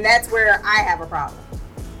 And that's where I have a problem.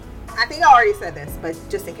 I think I already said this, but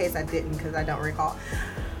just in case I didn't, because I don't recall.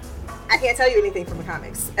 I can't tell you anything from the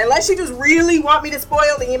comics. Unless you just really want me to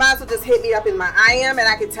spoil, then you might as well just hit me up in my IM and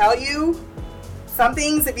I can tell you some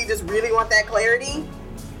things if you just really want that clarity.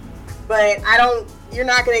 But you're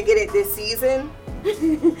not going to get it this season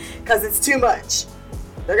because it's too much.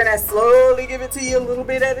 They're going to slowly give it to you a little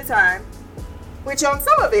bit at a time. Which on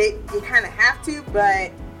some of it, you kind of have to,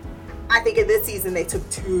 but I think in this season they took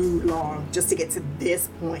too long just to get to this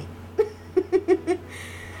point.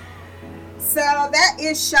 So that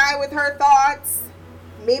is Shy with her thoughts.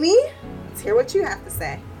 Mimi, let's hear what you have to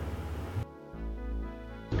say.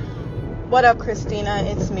 What up, Christina?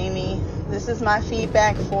 It's Mimi. This is my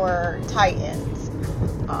feedback for Titans.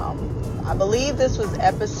 I believe this was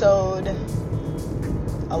episode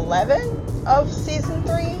 11 of season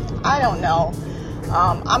 3. I don't know.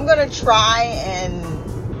 I'm going to try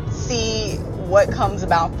and see what comes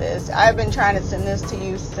about this. I've been trying to send this to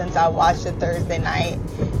you since I watched it Thursday night,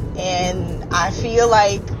 and I feel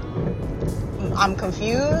like I'm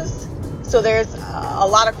confused. So there's a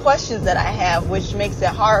lot of questions that I have, which makes it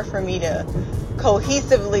hard for me to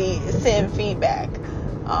cohesively send feedback.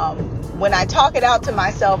 When I talk it out to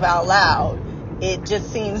myself out loud, it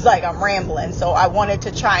just seems like I'm rambling. So I wanted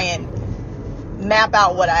to try and map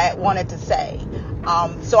out what I wanted to say.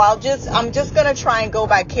 So I'm just going to try and go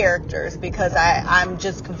by characters because I'm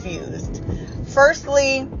just confused.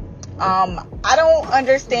 Firstly, I don't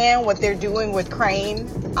understand what they're doing with Crane.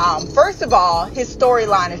 First of all, his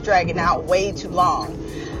storyline is dragging out way too long.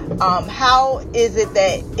 How is it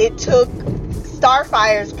that it took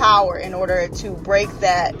Starfire's power in order to break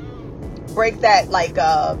that like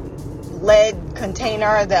lead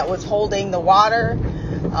container that was holding the water,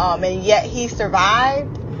 and yet he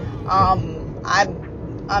survived?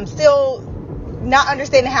 I'm still not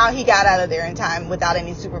understanding how he got out of there in time without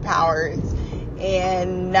any superpowers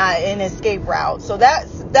and not an escape route. So that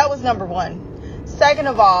was number one. Second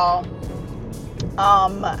of all,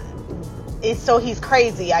 so he's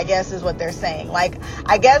crazy, I guess is what they're saying. Like,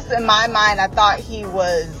 I guess in my mind, I thought he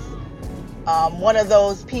was one of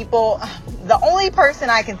those people. The only person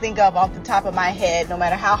I can think of off the top of my head, no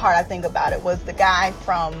matter how hard I think about it, was the guy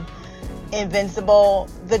from Invincible,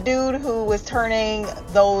 the dude who was turning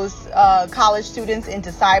those college students into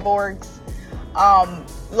cyborgs.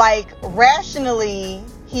 Like, rationally,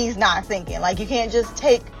 he's not thinking. Like, you can't just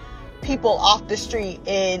take people off the street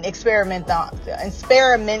and experiment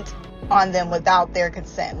on them without their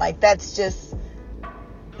consent. Like, that's just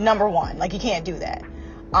number one. Like, you can't do that.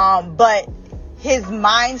 But his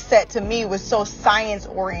mindset to me was so science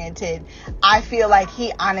oriented. I feel like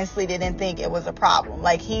he honestly didn't think it was a problem.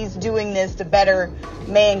 Like, he's doing this to better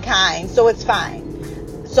mankind, so it's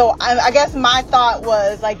fine. So I guess my thought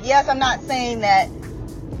was, like, yes, I'm not saying that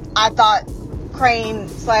I thought Crane /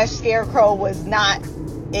 Scarecrow was not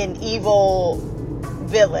an evil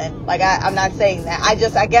villain. Like, I'm not saying that. I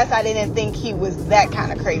guess I didn't think he was that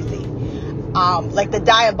kind of crazy. Like the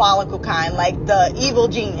diabolical kind, like the evil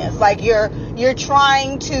genius. Like, you're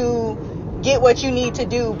trying to get what you need to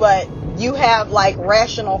do, but you have like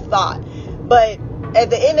rational thought. But at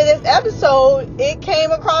the end of this episode, it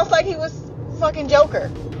came across like he was fucking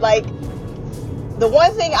Joker. Like, the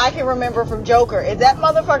one thing I can remember from Joker is that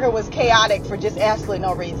motherfucker was chaotic for just absolutely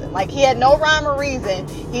no reason. Like, he had no rhyme or reason.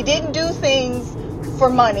 He didn't do things for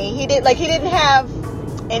money. He didn't have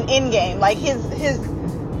an end game. Like, his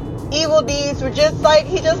evil deeds were just like,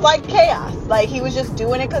 he just liked chaos. Like, he was just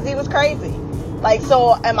doing it because he was crazy. Like,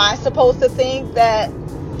 so am I supposed to think that,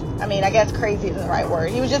 I mean, I guess crazy isn't the right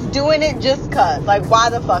word. He was just doing it just cause. Like,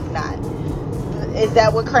 why the fuck not? Is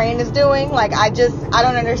that what Crane is doing? Like, I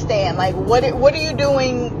don't understand. Like, what are you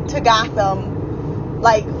doing to Gotham?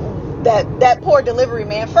 Like, that poor delivery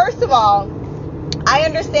man. First of all, I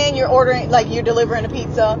understand you're ordering, like, you're delivering a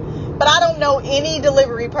pizza, but I don't know any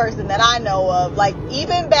delivery person that I know of, like,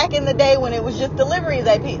 even back in the day when it was just delivery,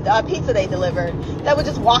 pizza they delivered, that would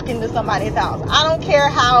just walk into somebody's house. I don't care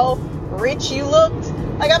how rich you looked.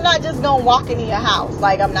 Like, I'm not just gonna walk into your house.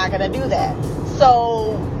 Like, I'm not gonna do that.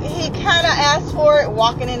 So he kind of asked for it,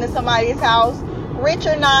 walking into somebody's house. Rich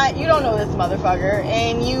or not, you don't know this motherfucker,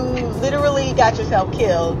 and you literally got yourself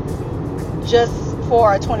killed just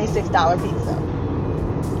for a $26 pizza.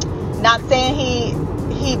 Not saying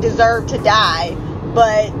he deserved to die,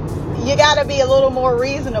 but you gotta be a little more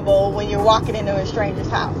reasonable when you're walking into a stranger's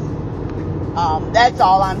house. That's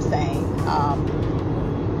all I'm saying.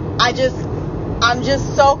 I'm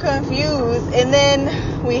just so confused. And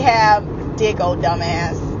then we have Diggo,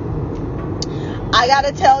 dumbass. I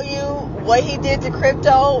gotta tell you, what he did to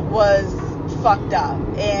Crypto was fucked up,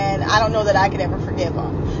 and I don't know that I could ever forgive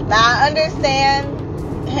him. Now, I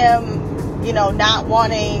understand him, not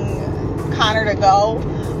wanting Connor to go,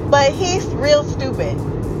 But he's real stupid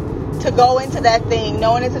to go into that thing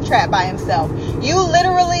knowing it's a trap by himself. You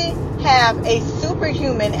literally have a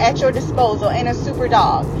superhuman at your disposal and a super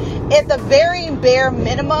dog. At the very bare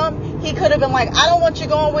minimum, he could have been like, I don't want you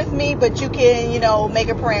going with me, but you can, make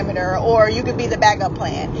a parameter, or you could be the backup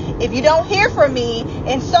plan. If you don't hear from me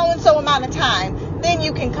in so-and-so amount of time, then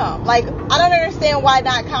you can come. Like, I don't understand why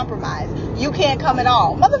not compromise. You can't come at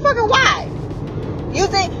all. Motherfucker, why? You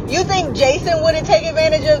think Jason wouldn't take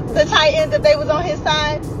advantage of the Titans if they was on his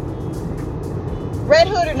side? Red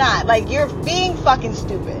Hood or not, like, you're being fucking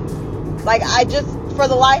stupid. Like, I just, for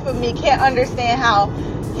the life of me, can't understand how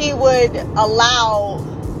he would allow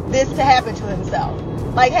this to happen to himself.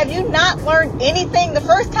 Like, have you not learned anything? The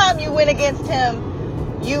first time you went against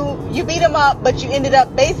him, you beat him up, but you ended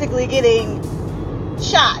up basically getting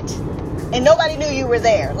shot. And nobody knew you were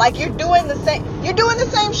there. Like, you're doing the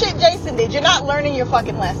same shit Jason did. You're not learning your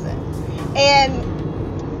fucking lesson.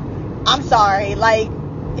 And I'm sorry, like,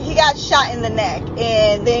 he got shot in the neck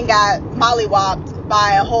and then got mollywopped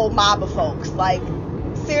by a whole mob of folks. Like,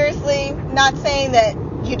 seriously, not saying that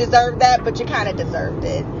you deserved that, but you kind of deserved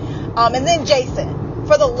it. And then Jason,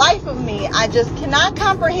 for the life of me, I just cannot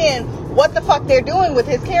comprehend what the fuck they're doing with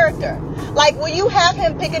his character. Like, when you have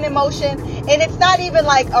him pick an emotion, and it's not even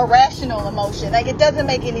like a rational emotion, like, it doesn't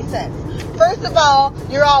make any sense. First of all,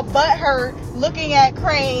 you're all butthurt looking at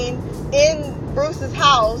Crane in Bruce's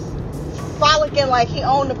house, frolicking like he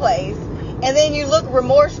owned the place, and then you look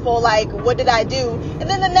remorseful like, what did I do? And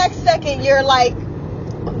then the next second you're like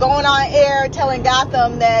going on air telling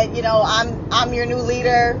Gotham that, I'm your new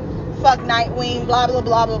leader, fuck Nightwing, blah blah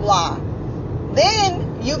blah blah blah.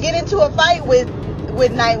 Then you get into a fight with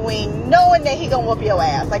Nightwing knowing that he gonna whoop your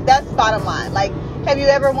ass. Like, that's the bottom line. Like, have you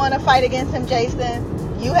ever won a fight against him,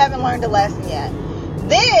 Jason? You haven't learned a lesson yet.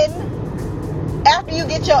 Then after you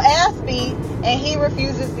get your ass beat and he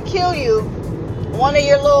refuses to kill you, one of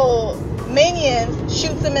your little minions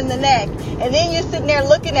shoots him in the neck, and then you're sitting there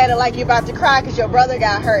looking at it like you're about to cry because your brother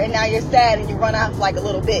got hurt, and now you're sad and you run off like a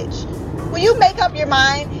little bitch. Will you make up your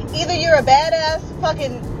mind? Either you're a badass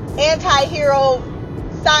fucking anti-hero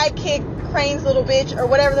sidekick, Crane's little bitch, or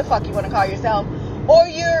whatever the fuck you want to call yourself, or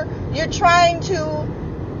you're trying to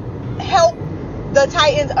help the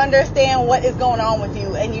Titans understand what is going on with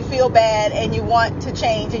you, and you feel bad and you want to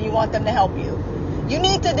change and you want them to help you. You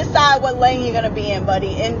need to decide what lane you're going to be in,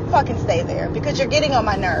 buddy, and fucking stay there, because you're getting on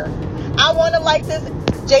my nerve. I want to like this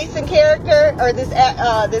Jason character, or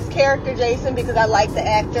this character Jason, because I like the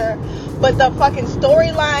actor, but the fucking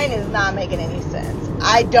storyline is not making any sense.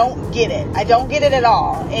 I don't get it. I don't get it at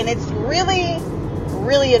all, and it's really,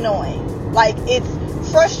 really annoying. Like,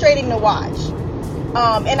 it's frustrating to watch.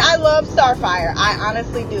 And I love Starfire, I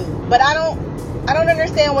honestly do, but I don't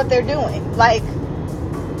understand what they're doing. Like,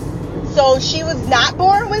 so she was not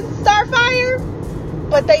born with Starfire,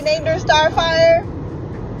 but they named her Starfire,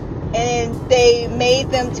 and they made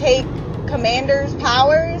them take Commander's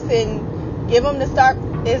powers and give them the Star.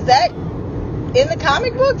 Is that in the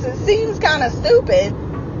comic books? It seems kind of stupid,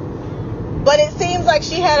 but it seems like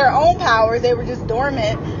she had her own powers. They were just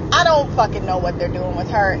dormant. I don't fucking know what they're doing with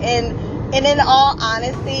her. And in all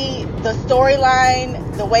honesty, the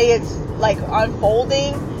storyline, the way it's like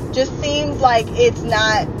unfolding, just seems like it's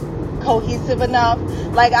not cohesive enough.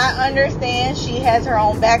 Like, I understand she has her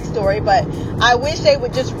own backstory, but I wish they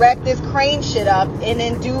would just wrap this Crane shit up and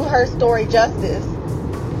then do her story justice,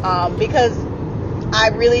 because I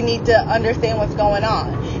really need to understand what's going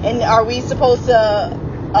on. And are we supposed to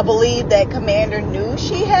believe that Commander knew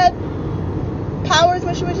she had powers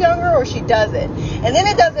when she was younger, or she doesn't? And then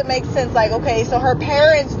it doesn't make sense. Like, okay, so her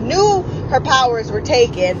parents knew her powers were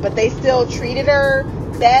taken, but they still treated her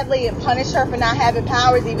badly and punished her for not having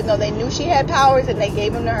powers, even though they knew she had powers, and they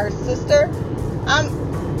gave them to her sister.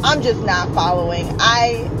 I'm just not following.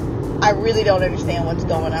 I really don't understand what's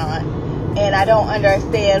going on, and I don't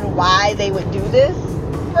understand why they would do this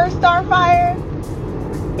for Starfire.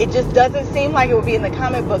 It just doesn't seem like it would be in the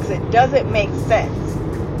comic books. It doesn't make sense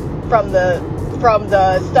from the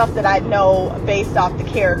stuff that I know based off the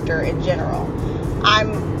character in general.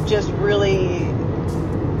 I'm just really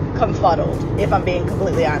confuddled, if I'm being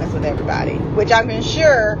completely honest with everybody, which I'm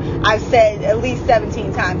sure I've said at least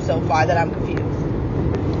 17 times so far that I'm confused.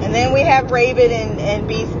 And then we have Raven and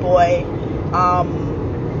Beast Boy.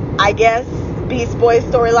 I guess Beast Boy's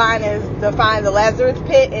storyline is to find the Lazarus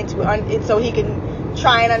Pit and so he can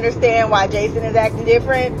try and understand why Jason is acting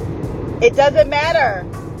different. It doesn't matter,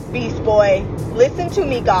 Beast Boy. Listen to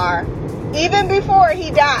me, Gar. Even before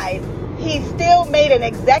he died, he still made an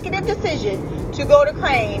executive decision to go to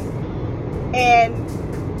Crane and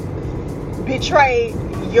betray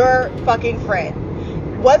your fucking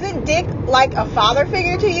friend. wasn't Dick like a father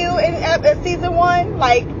figure to you in season 1?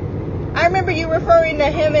 Like, I remember you referring to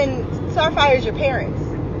him and Starfire as your parents.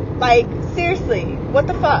 Like, seriously, what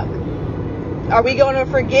the fuck? Are we going to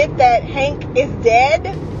forget that Hank is dead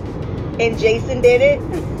and Jason did it?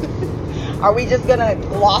 Are we just going to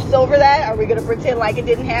gloss over that? Are we going to pretend like it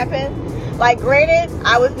didn't happen? Like, granted,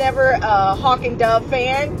 I was never a Hawk and Dove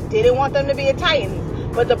fan. Didn't want them to be a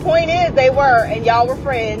Titans. But the point is, they were, and y'all were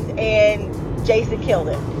friends, and Jason killed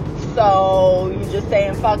him. So, you just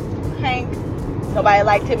saying, fuck Hank? Nobody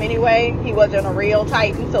liked him anyway. He wasn't a real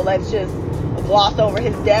Titan, so let's just gloss over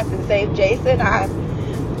his death and save Jason.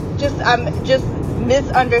 I'm just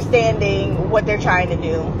misunderstanding what they're trying to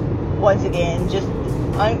do. Once again,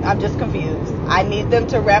 I'm just confused. I need them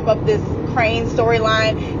to wrap up this Crane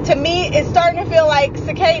storyline. To me, it's starting to feel like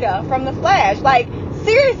Cicada from The Flash. Like,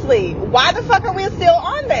 seriously, why the fuck are we still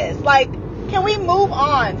on this? Like, can we move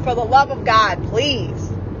on, for the love of God, please?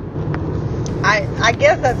 I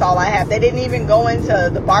guess that's all I have. They didn't even go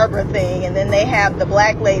into the Barbara thing, and then they have the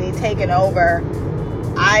black lady taking over.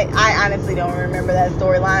 I honestly don't remember that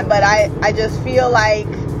storyline, but I just feel like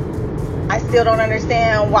I still don't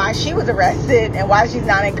understand why she was arrested and why she's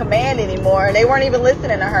not in command anymore. They weren't even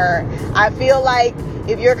listening to her. I feel like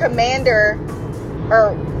if your commander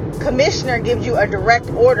or commissioner gives you a direct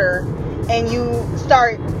order and you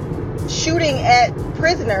start shooting at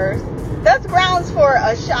prisoners, that's grounds for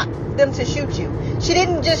them to shoot you. She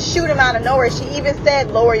didn't just shoot him out of nowhere. She even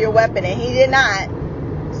said lower your weapon, and he did not.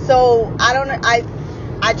 So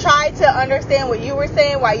I tried to understand what you were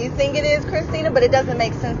saying, why you think it is, Christina, but it doesn't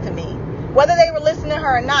make sense to me. Whether they were listening to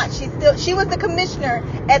her or not, she was the commissioner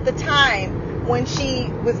at the time when she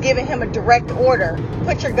was giving him a direct order,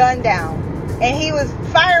 put your gun down. And he was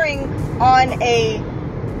firing on a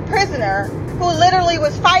prisoner who literally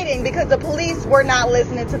was fighting because the police were not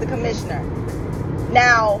listening to the commissioner.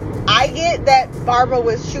 Now, I get that Barbara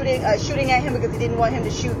was shooting at him because he didn't want him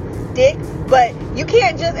to shoot Dick, but you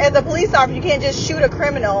can't just, as a police officer, you can't just shoot a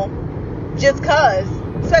criminal just cause,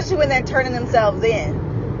 especially when they're turning themselves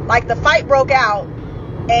in. Like, the fight broke out,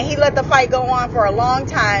 and he let the fight go on for a long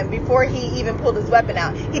time before he even pulled his weapon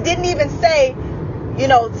out. He didn't even say,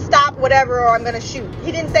 stop whatever, or I'm going to shoot.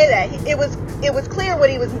 He didn't say that. It was clear what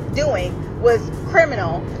he was doing was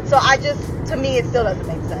criminal. So to me, it still doesn't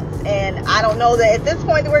make sense. And I don't know that at this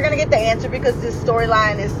point that we're going to get the answer, because this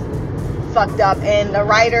storyline is fucked up, and the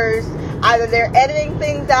writers, either they're editing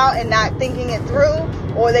things out and not thinking it through,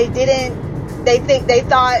 or they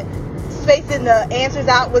thought spacing the answers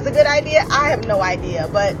out was a good idea. I have no idea,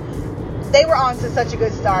 but they were on to such a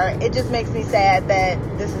good start. It just makes me sad that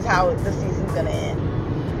this is how the season's gonna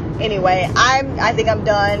end. Anyway, I think I'm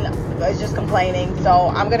done. I was just complaining, so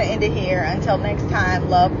I'm gonna end it here. Until next time,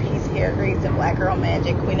 love, peace, hair grease, and black girl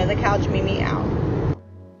magic. Queen of the couch, Mimi out.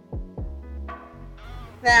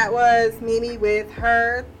 That was Mimi with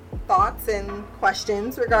her thoughts and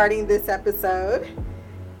questions regarding this episode.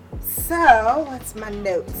 So, what's my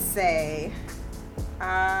notes say?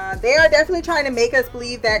 They are definitely trying to make us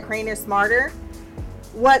believe that Crane is smarter.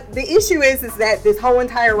 What the issue is that this whole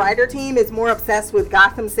entire writer team is more obsessed with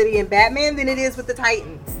Gotham City and Batman than it is with the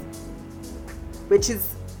Titans, which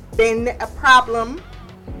has been a problem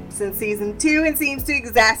since season 2 and seems to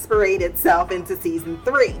exasperate itself into season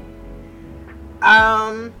 3.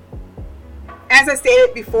 As I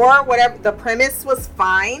stated before, whatever the premise was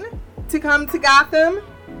fine to come to Gotham,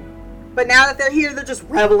 but now that they're here, they're just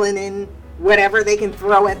reveling in whatever they can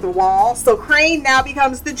throw at the wall. So Crane now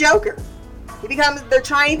becomes the Joker. They're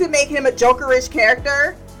trying to make him a Jokerish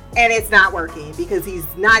character, and it's not working because he's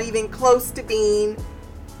not even close to being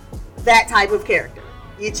that type of character.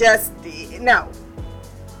 No.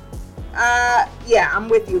 Yeah, I'm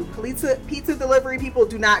with you. Pizza delivery people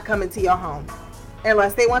do not come into your home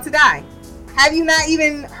unless they want to die. Have you not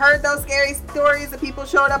even heard those scary stories of people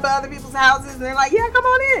showing up at other people's houses and they're like, yeah, come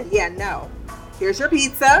on in. Yeah, no. Here's your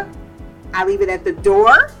pizza. I leave it at the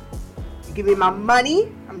door. You give me my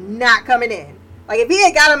money. I'm not coming in. Like, if he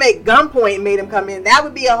had got him at gunpoint and made him come in, that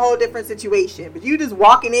would be a whole different situation. But you just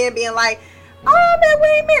walking in being like, oh, man,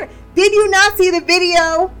 wait a minute. Did you not see the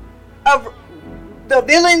video of the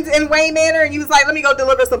villains in Wayne Manor? And you was like, let me go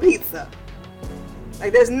deliver some pizza.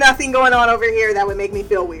 Like, there's nothing going on over here that would make me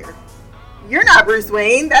feel weird. You're not Bruce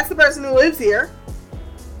Wayne. That's the person who lives here.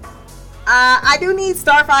 I do need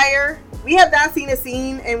Starfire. We have not seen a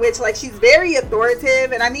scene in which, like, she's very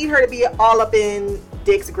authoritative, and I need her to be all up in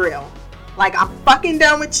Dick's grill. Like, I'm fucking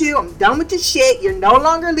done with you. I'm done with your shit. You're no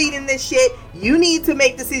longer leading this shit. You need to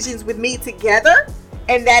make decisions with me together,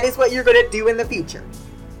 and that is what you're going to do in the future.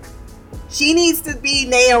 She needs to be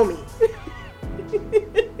Naomi.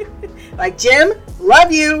 Like, Jim,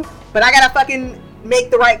 love you, but I gotta fucking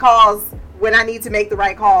make the right calls when I need to make the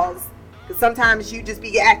right calls. Because sometimes you just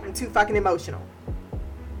be acting too fucking emotional.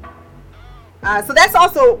 So that's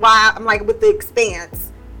also why I'm like with The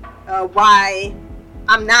Expanse, why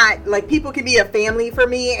I'm not, like, people can be a family for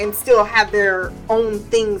me and still have their own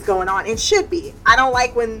things going on, and should be. I don't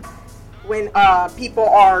like when people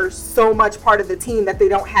are so much part of the team that they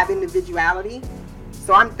don't have individuality.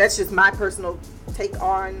 So that's just my personal take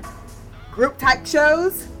on group type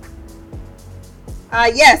shows.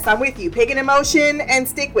 Yes, I'm with you. Pick an emotion and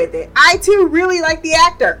stick with it. I too really like the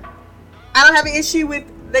actor. I don't have an issue with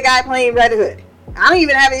the guy playing Red Hood. I don't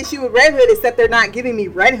even have an issue with Red Hood, except they're not giving me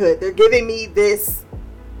Red Hood. They're giving me this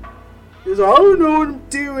I don't know what I'm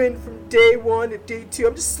doing from day 1 to day 2.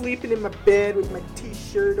 I'm just sleeping in my bed with my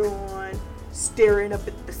t-shirt on, staring up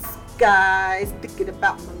at the skies, thinking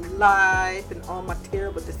about my life and all my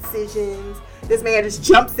terrible decisions. This man just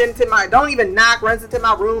jumps into don't even knock, runs into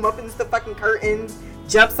my room, opens the fucking curtains,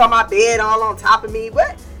 jumps on my bed all on top of me.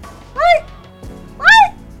 What?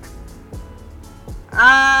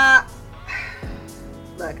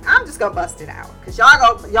 Look, I'm just gonna bust it out, because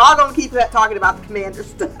y'all gonna keep talking about the Commander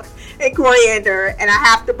stuff and Coriander, and I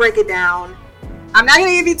have to break it down. I'm not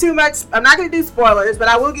gonna give you too much. I'm not gonna do spoilers, but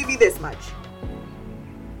I will give you this much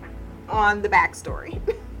on the backstory.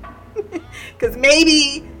 Because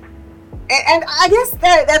maybe, and I guess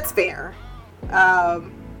that's fair.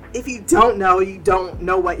 If you don't know, you don't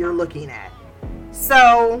know what you're looking at.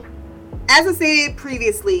 So, as I stated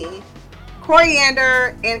previously,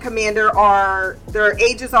 Coriander and Commander their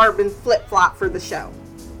ages are been flip-flopped for the show.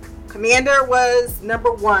 Commander was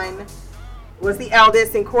number 1, was the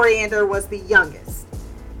eldest, and Coriander was the youngest.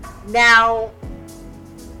 Now,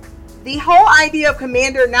 the whole idea of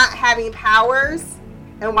Commander not having powers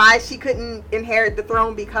and why she couldn't inherit the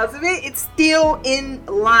throne because of it, it's still in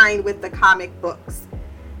line with the comic books.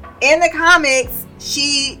 In the comics,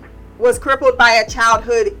 she was crippled by a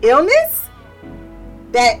childhood illness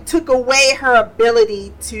that took away her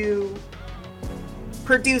ability to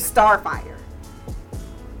produce Starfire.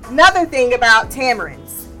 Another thing about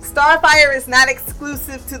Tamarins, Starfire is not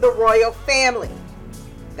exclusive to the royal family.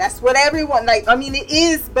 That's what everyone, it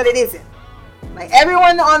is, but it isn't. Like,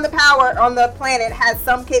 everyone on the planet has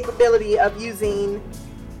some capability of using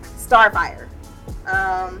Starfire.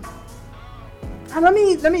 Let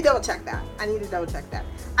me double check that. I need to double check that.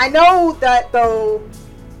 I know that though,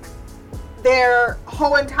 their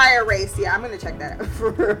whole entire race, I'm gonna check that out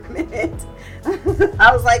for a minute.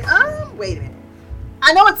 I was like, wait a minute.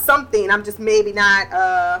 I know it's something, I'm just maybe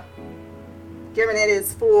not giving it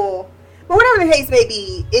its full, but whatever the case may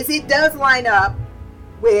be, it does line up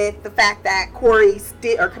with the fact that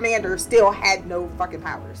Commander still had no fucking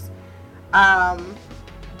powers.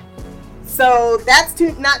 So that's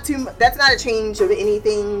not a change of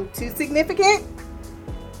anything too significant.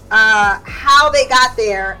 How they got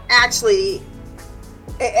there, actually,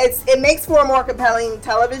 it makes for a more compelling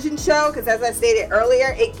television show, because as I stated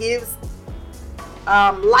earlier, it gives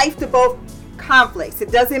life to both conflicts.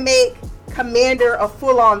 It doesn't make Commander a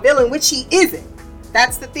full-on villain, which she isn't.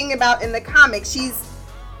 That's the thing about in the comics. She's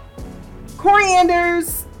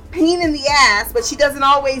Coriander's pain in the ass, but she doesn't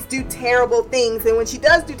always do terrible things, and when she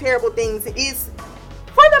does do terrible things, it is,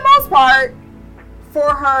 for the most part,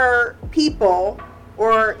 for her people,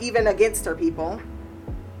 or even against her people,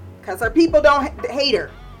 because her people don't hate her.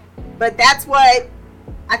 But that's what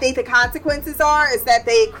I think the consequences are, is that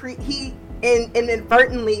he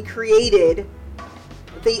inadvertently created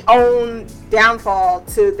the own downfall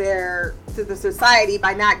to the society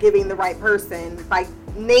by not giving the right person, by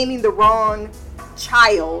naming the wrong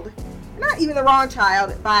child, not even the wrong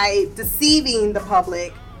child, by deceiving the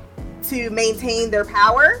public to maintain their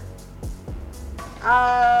power.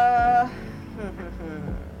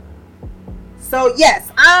 So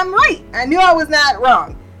yes, I'm right. I knew I was not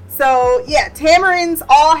wrong. So yeah, Tamarins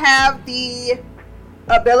all have the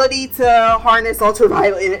ability to harness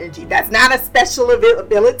ultraviolet energy. That's not a special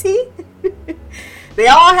ability. They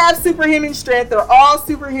all have superhuman strength. They're all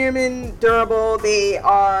superhuman durable. They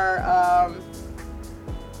are,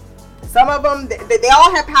 some of them, they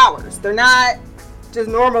all have powers. They're not just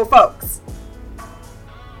normal folks.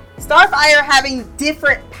 Starfire having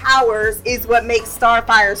different powers is what makes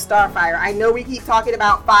Starfire Starfire. I know we keep talking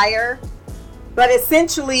about fire, but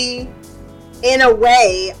essentially, in a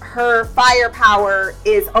way, her fire power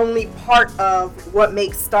is only part of what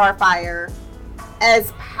makes Starfire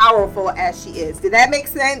as powerful as she is. Did that make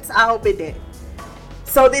sense? I hope it did.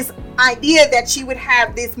 So this idea that she would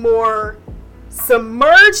have this more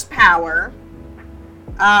submerged power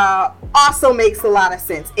also makes a lot of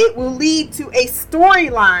sense. It will lead to a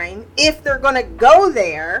storyline, if they're going to go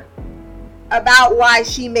there, about why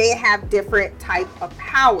she may have different type of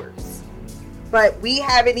powers. But we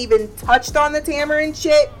haven't even touched on the Tamarin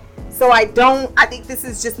shit, so I think this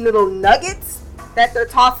is just little nuggets that they're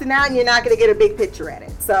tossing out, and you're not going to get a big picture at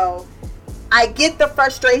it. So I get the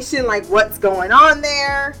frustration, like what's going on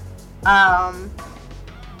there.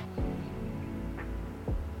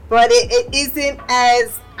 But it isn't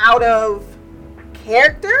as out of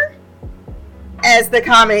character as the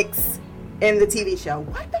comics and the TV show.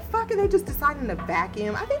 What the fuck are they just deciding to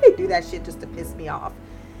vacuum? I think they do that shit just to piss me off.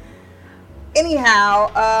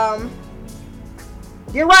 Anyhow,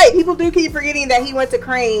 you're right. People do keep forgetting that he went to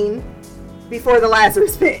Crane before the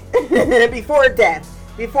Lazarus Pit. Before death.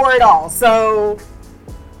 Before it all. So,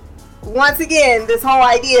 once again, this whole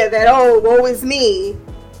idea that, oh, woe is me.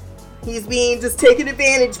 He's being just taken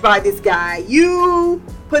advantage by this guy. You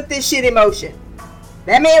put this shit in motion.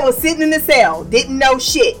 That man was sitting in the cell, didn't know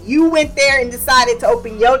shit. You went there and decided to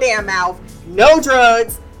open your damn mouth. No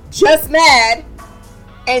drugs, just mad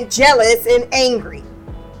and jealous and angry.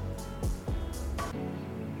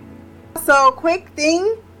 So, quick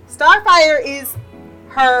thing. Starfire is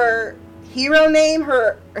her hero name.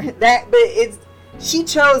 She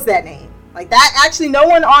chose that name. Like that, actually, no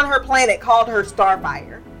one on her planet called her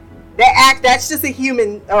Starfire. That's just a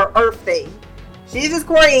human or Earth thing. She's just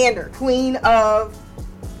Coriander, Queen of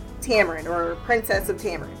Tamarin, or Princess of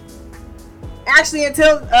Tamarin. Actually,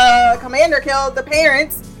 until Commander killed the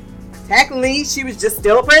parents, technically she was just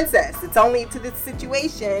still a princess. It's only to this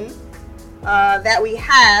situation that we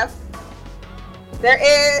have. There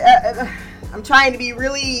is. I'm trying to be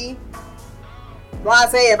really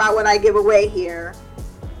blasé about what I give away here,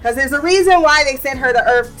 because there's a reason why they sent her to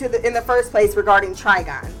Earth in the first place regarding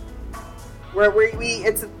Trigon.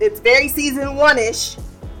 It's very season 1-ish.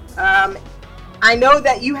 I know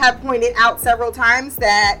that you have pointed out several times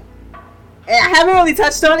that, and I haven't really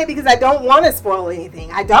touched on it because I don't want to spoil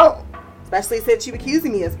anything. I don't, especially since you're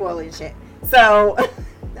accusing me of spoiling shit. So,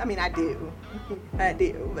 I mean, I do, but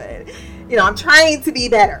I'm trying to be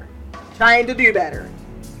better, trying to do better.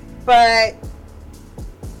 But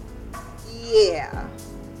yeah,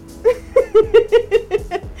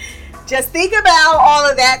 just think about all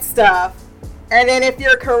of that stuff. And then if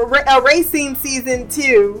you're erasing season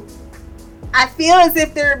 2, I feel as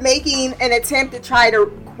if they're making an attempt to try to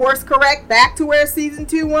course correct back to where season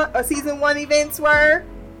 1 events were,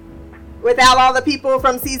 without all the people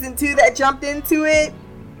from season 2 that jumped into it.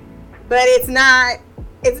 But it's not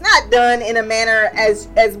done in a manner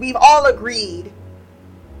as we've all agreed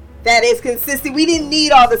that is consistent. We didn't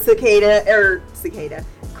need all the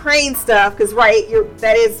Crane stuff, because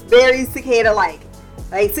that is very Cicada-like.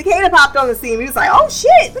 Like, Cicada popped on the scene. He was like, oh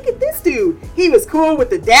shit, look at this dude. He was cool with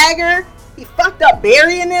the dagger. He fucked up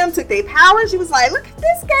burying them, took their powers. She was like, look at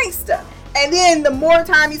this gangster. And then the more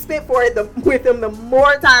time he spent with him, the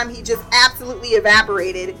more time he just absolutely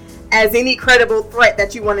evaporated as any credible threat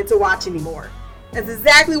that you wanted to watch anymore. That's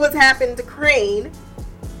exactly what's happened to Crane.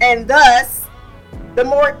 And thus, the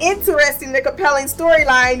more interesting, the compelling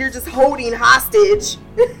storyline you're just holding hostage,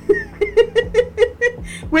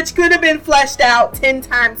 which could have been fleshed out 10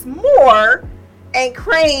 times more, and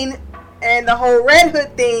Crane and the whole Red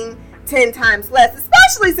Hood thing 10 times less,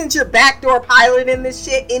 especially since you're backdoor piloting this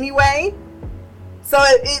shit anyway. So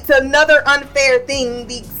it's another unfair thing,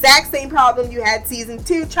 the exact same problem you had season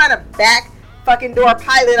 2, trying to back fucking door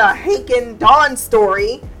pilot a Hank and Dawn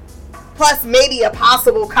story, plus maybe a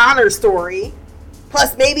possible Connor story,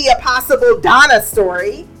 plus maybe a possible Donna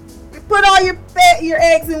story. You put all your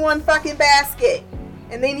eggs in one fucking basket,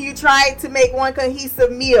 and then you try to make one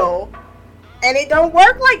cohesive meal, and it don't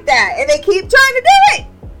work like that, and they keep trying to do it.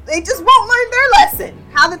 They just won't learn their lesson.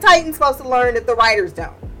 How the Titans supposed to learn if the writers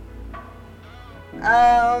don't? Girl,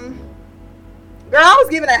 I was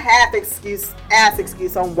given a ass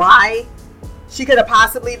excuse on why she could have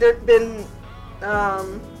possibly been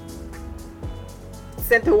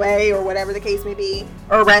sent away, or whatever the case may be,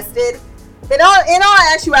 or arrested. But in all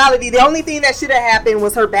actuality, the only thing that should have happened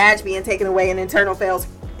was her badge being taken away and internal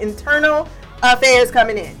affairs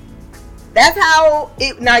coming in. That's how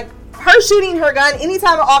it. Like, her shooting her gun.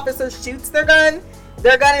 Anytime an officer shoots their gun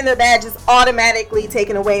and their badge is automatically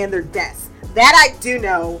taken away in their desk. That I do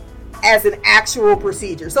know as an actual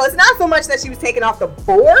procedure. So it's not so much that she was taken off the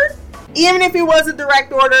board. Even if it was a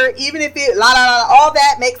direct order, even if it all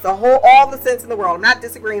that makes all the sense in the world. I'm not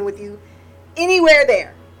disagreeing with you anywhere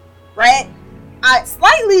there, right?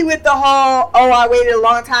 Slightly with the whole, I waited a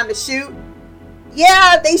long time to shoot.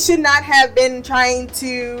 Yeah, they should not have been trying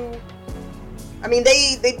to. I mean,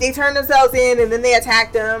 they turned themselves in and then they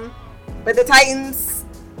attacked them. But the Titans,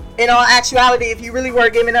 in all actuality, if you really were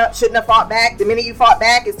giving up, shouldn't have fought back. The minute you fought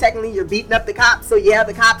back is technically you're beating up the cops. So yeah,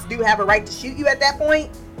 the cops do have a right to shoot you at that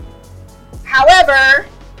point. However,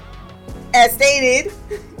 as stated,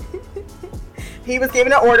 he was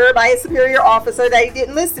given an order by his superior officer that he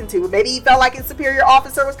didn't listen to. Maybe he felt like his superior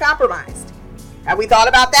officer was compromised. Have we thought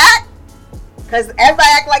about that? Because everybody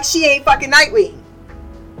act like she ain't fucking Nightwing.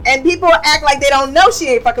 And people act like they don't know she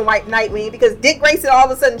ain't fucking Nightwing because Dick Grayson all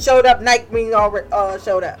of a sudden showed up, Nightwing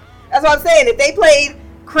showed up. That's what I'm saying. If they played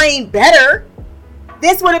Crane better,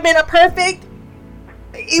 this would have been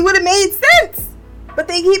it would have made sense. But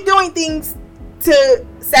they keep doing things to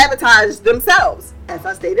sabotage themselves, as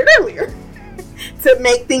I stated earlier, to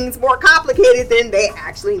make things more complicated than they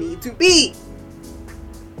actually need to be.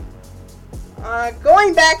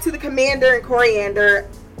 Going back to the Commander and Koriand'r,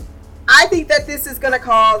 I think that this is going to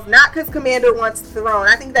cause, not because Commander wants the throne,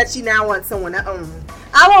 I think that she now wants someone to own.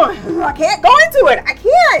 I can't go into it. I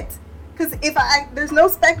can't. Because there's no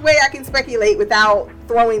way I can speculate without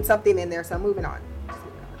throwing something in there, so I'm moving on.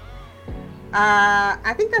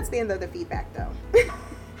 I think that's the end of the feedback, though.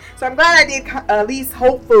 So I'm glad I did, at least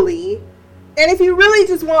hopefully. And if you really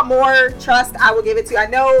just want more trust, I will give it to you. I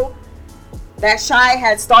know that Shy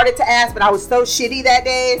had started to ask, but I was so shitty that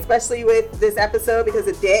day, especially with this episode because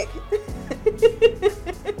of Dick,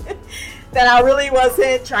 that I really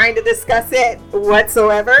wasn't trying to discuss it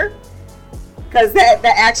whatsoever. Because that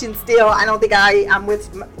action still, I don't think I'm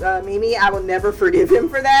with Mimi. I will never forgive him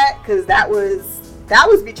for that, because that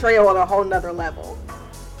was betrayal on a whole nother level,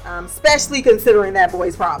 especially considering that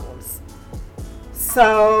boy's problems.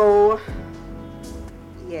 So,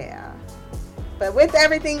 yeah. But with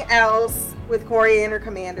everything else, with Koriand'r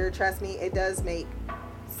Commander, trust me, it does make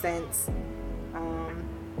sense.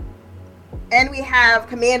 And we have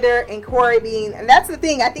Commander and Cory being, and that's the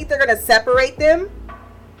thing, I think they're going to separate them.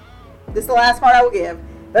 This is the last part I will give.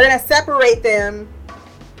 They're going to separate them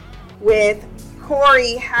with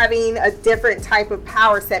Cory having a different type of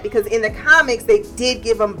power set, because in the comics they did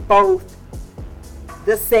give them both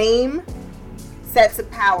the same sets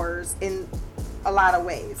of powers in a lot of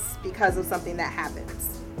ways because of something that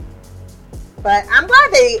happens. But I'm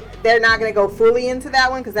glad they're not going to go fully into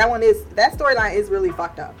that one, because that storyline is really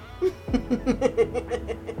fucked up.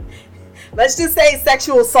 Let's just say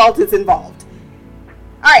sexual assault is involved.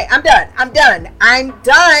 Alright, I'm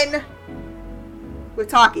done with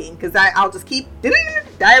talking, because I'll just keep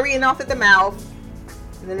diarrheing off at the mouth,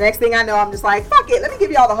 and the next thing I know, I'm just like, fuck it, let me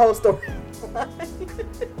give y'all the whole story.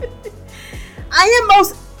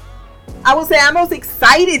 I'm most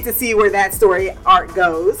excited to see where that story arc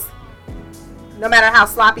goes, no matter how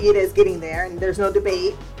sloppy it is getting there, and there's no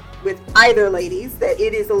debate with either ladies that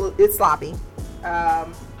it's sloppy.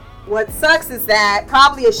 What sucks is that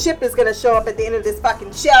probably a ship is going to show up at the end of this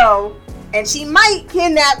fucking show, and she might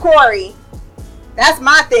kidnap Cory. That's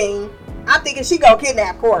my thing. I'm thinking she gonna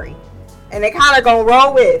kidnap Cory, and they kind of gonna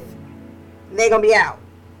roll with, and they gonna be out.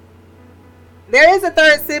 There is a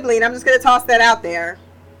third sibling. I'm just gonna toss that out there.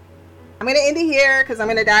 I'm gonna end it here because I'm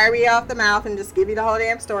gonna diarrhea off the mouth and just give you the whole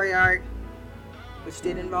damn story arc, which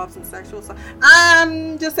did involve some sexual assault.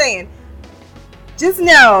 I'm just saying. Just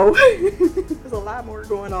know there's a lot more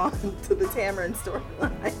going on to the Tamarin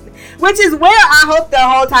storyline, which is where I hope the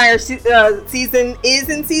whole entire season is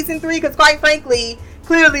in season 3, because quite frankly,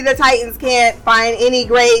 clearly the Titans can't find any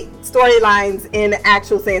great storylines in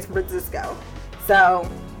actual San Francisco. So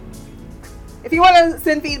if you want to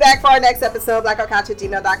send feedback for our next episode,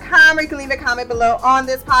 blackoutcouch@gmail.com, or you can leave a comment below on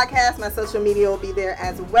this podcast. My social media will be there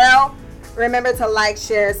as well. Remember to like,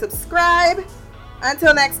 share, subscribe.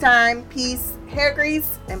 Until next time, peace, hair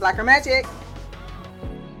grease, and blacker magic.